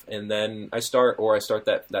off and then I start, or I start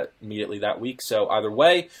that immediately that week. So either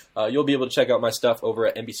way, you'll be able to check out my stuff over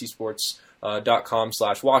at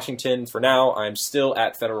NBCSports.com/Washington. For now, I'm still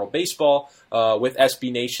at Federal Baseball with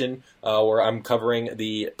SB Nation, where I'm covering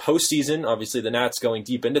the postseason. Obviously, the Nats going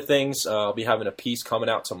deep into things. I'll be having a piece coming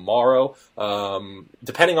out tomorrow,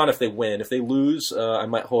 depending on if they win. If they lose, I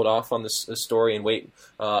might hold off on this story and wait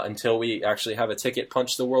until we actually have a ticket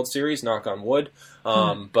punch the World Series, knock on wood.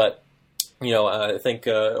 But I think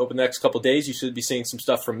over the next couple of days, you should be seeing some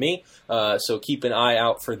stuff from me. So keep an eye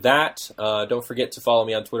out for that. Don't forget to follow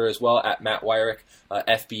me on Twitter as well, at Matt Weyrich,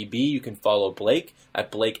 FBB. You can follow Blake at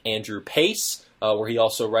Blake Andrew Pace, where he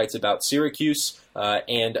also writes about Syracuse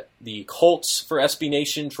and the Colts for SB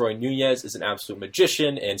Nation. Troy Nunez is an absolute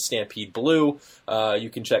magician, and Stampede Blue. You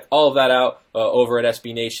can check all of that out over at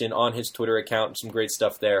SB Nation on his Twitter account. Some great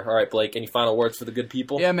stuff there. All right, Blake, any final words for the good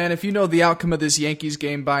people? Yeah, man, if you know the outcome of this Yankees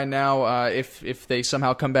game by now, if they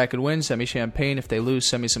somehow come back and win, send me champagne. If they lose,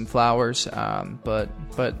 send me some flowers. But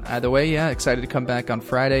either way, yeah, excited to come back on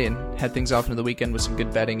Friday and head things off into the weekend with some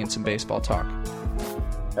good betting and some baseball talk.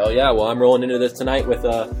 Hell yeah. Well, I'm rolling into this tonight with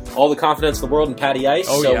all the confidence in the world in Patty Ice.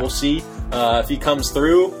 We'll see if he comes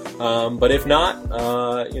through. But if not,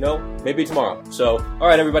 maybe tomorrow. So, all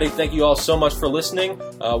right, everybody. Thank you all so much for listening.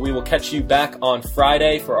 We will catch you back on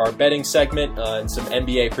Friday for our betting segment and some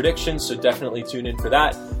NBA predictions. So definitely tune in for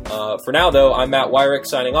that. For now, though, I'm Matt Weyrich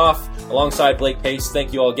signing off alongside Blake Pace.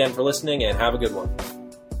 Thank you all again for listening, and have a good one.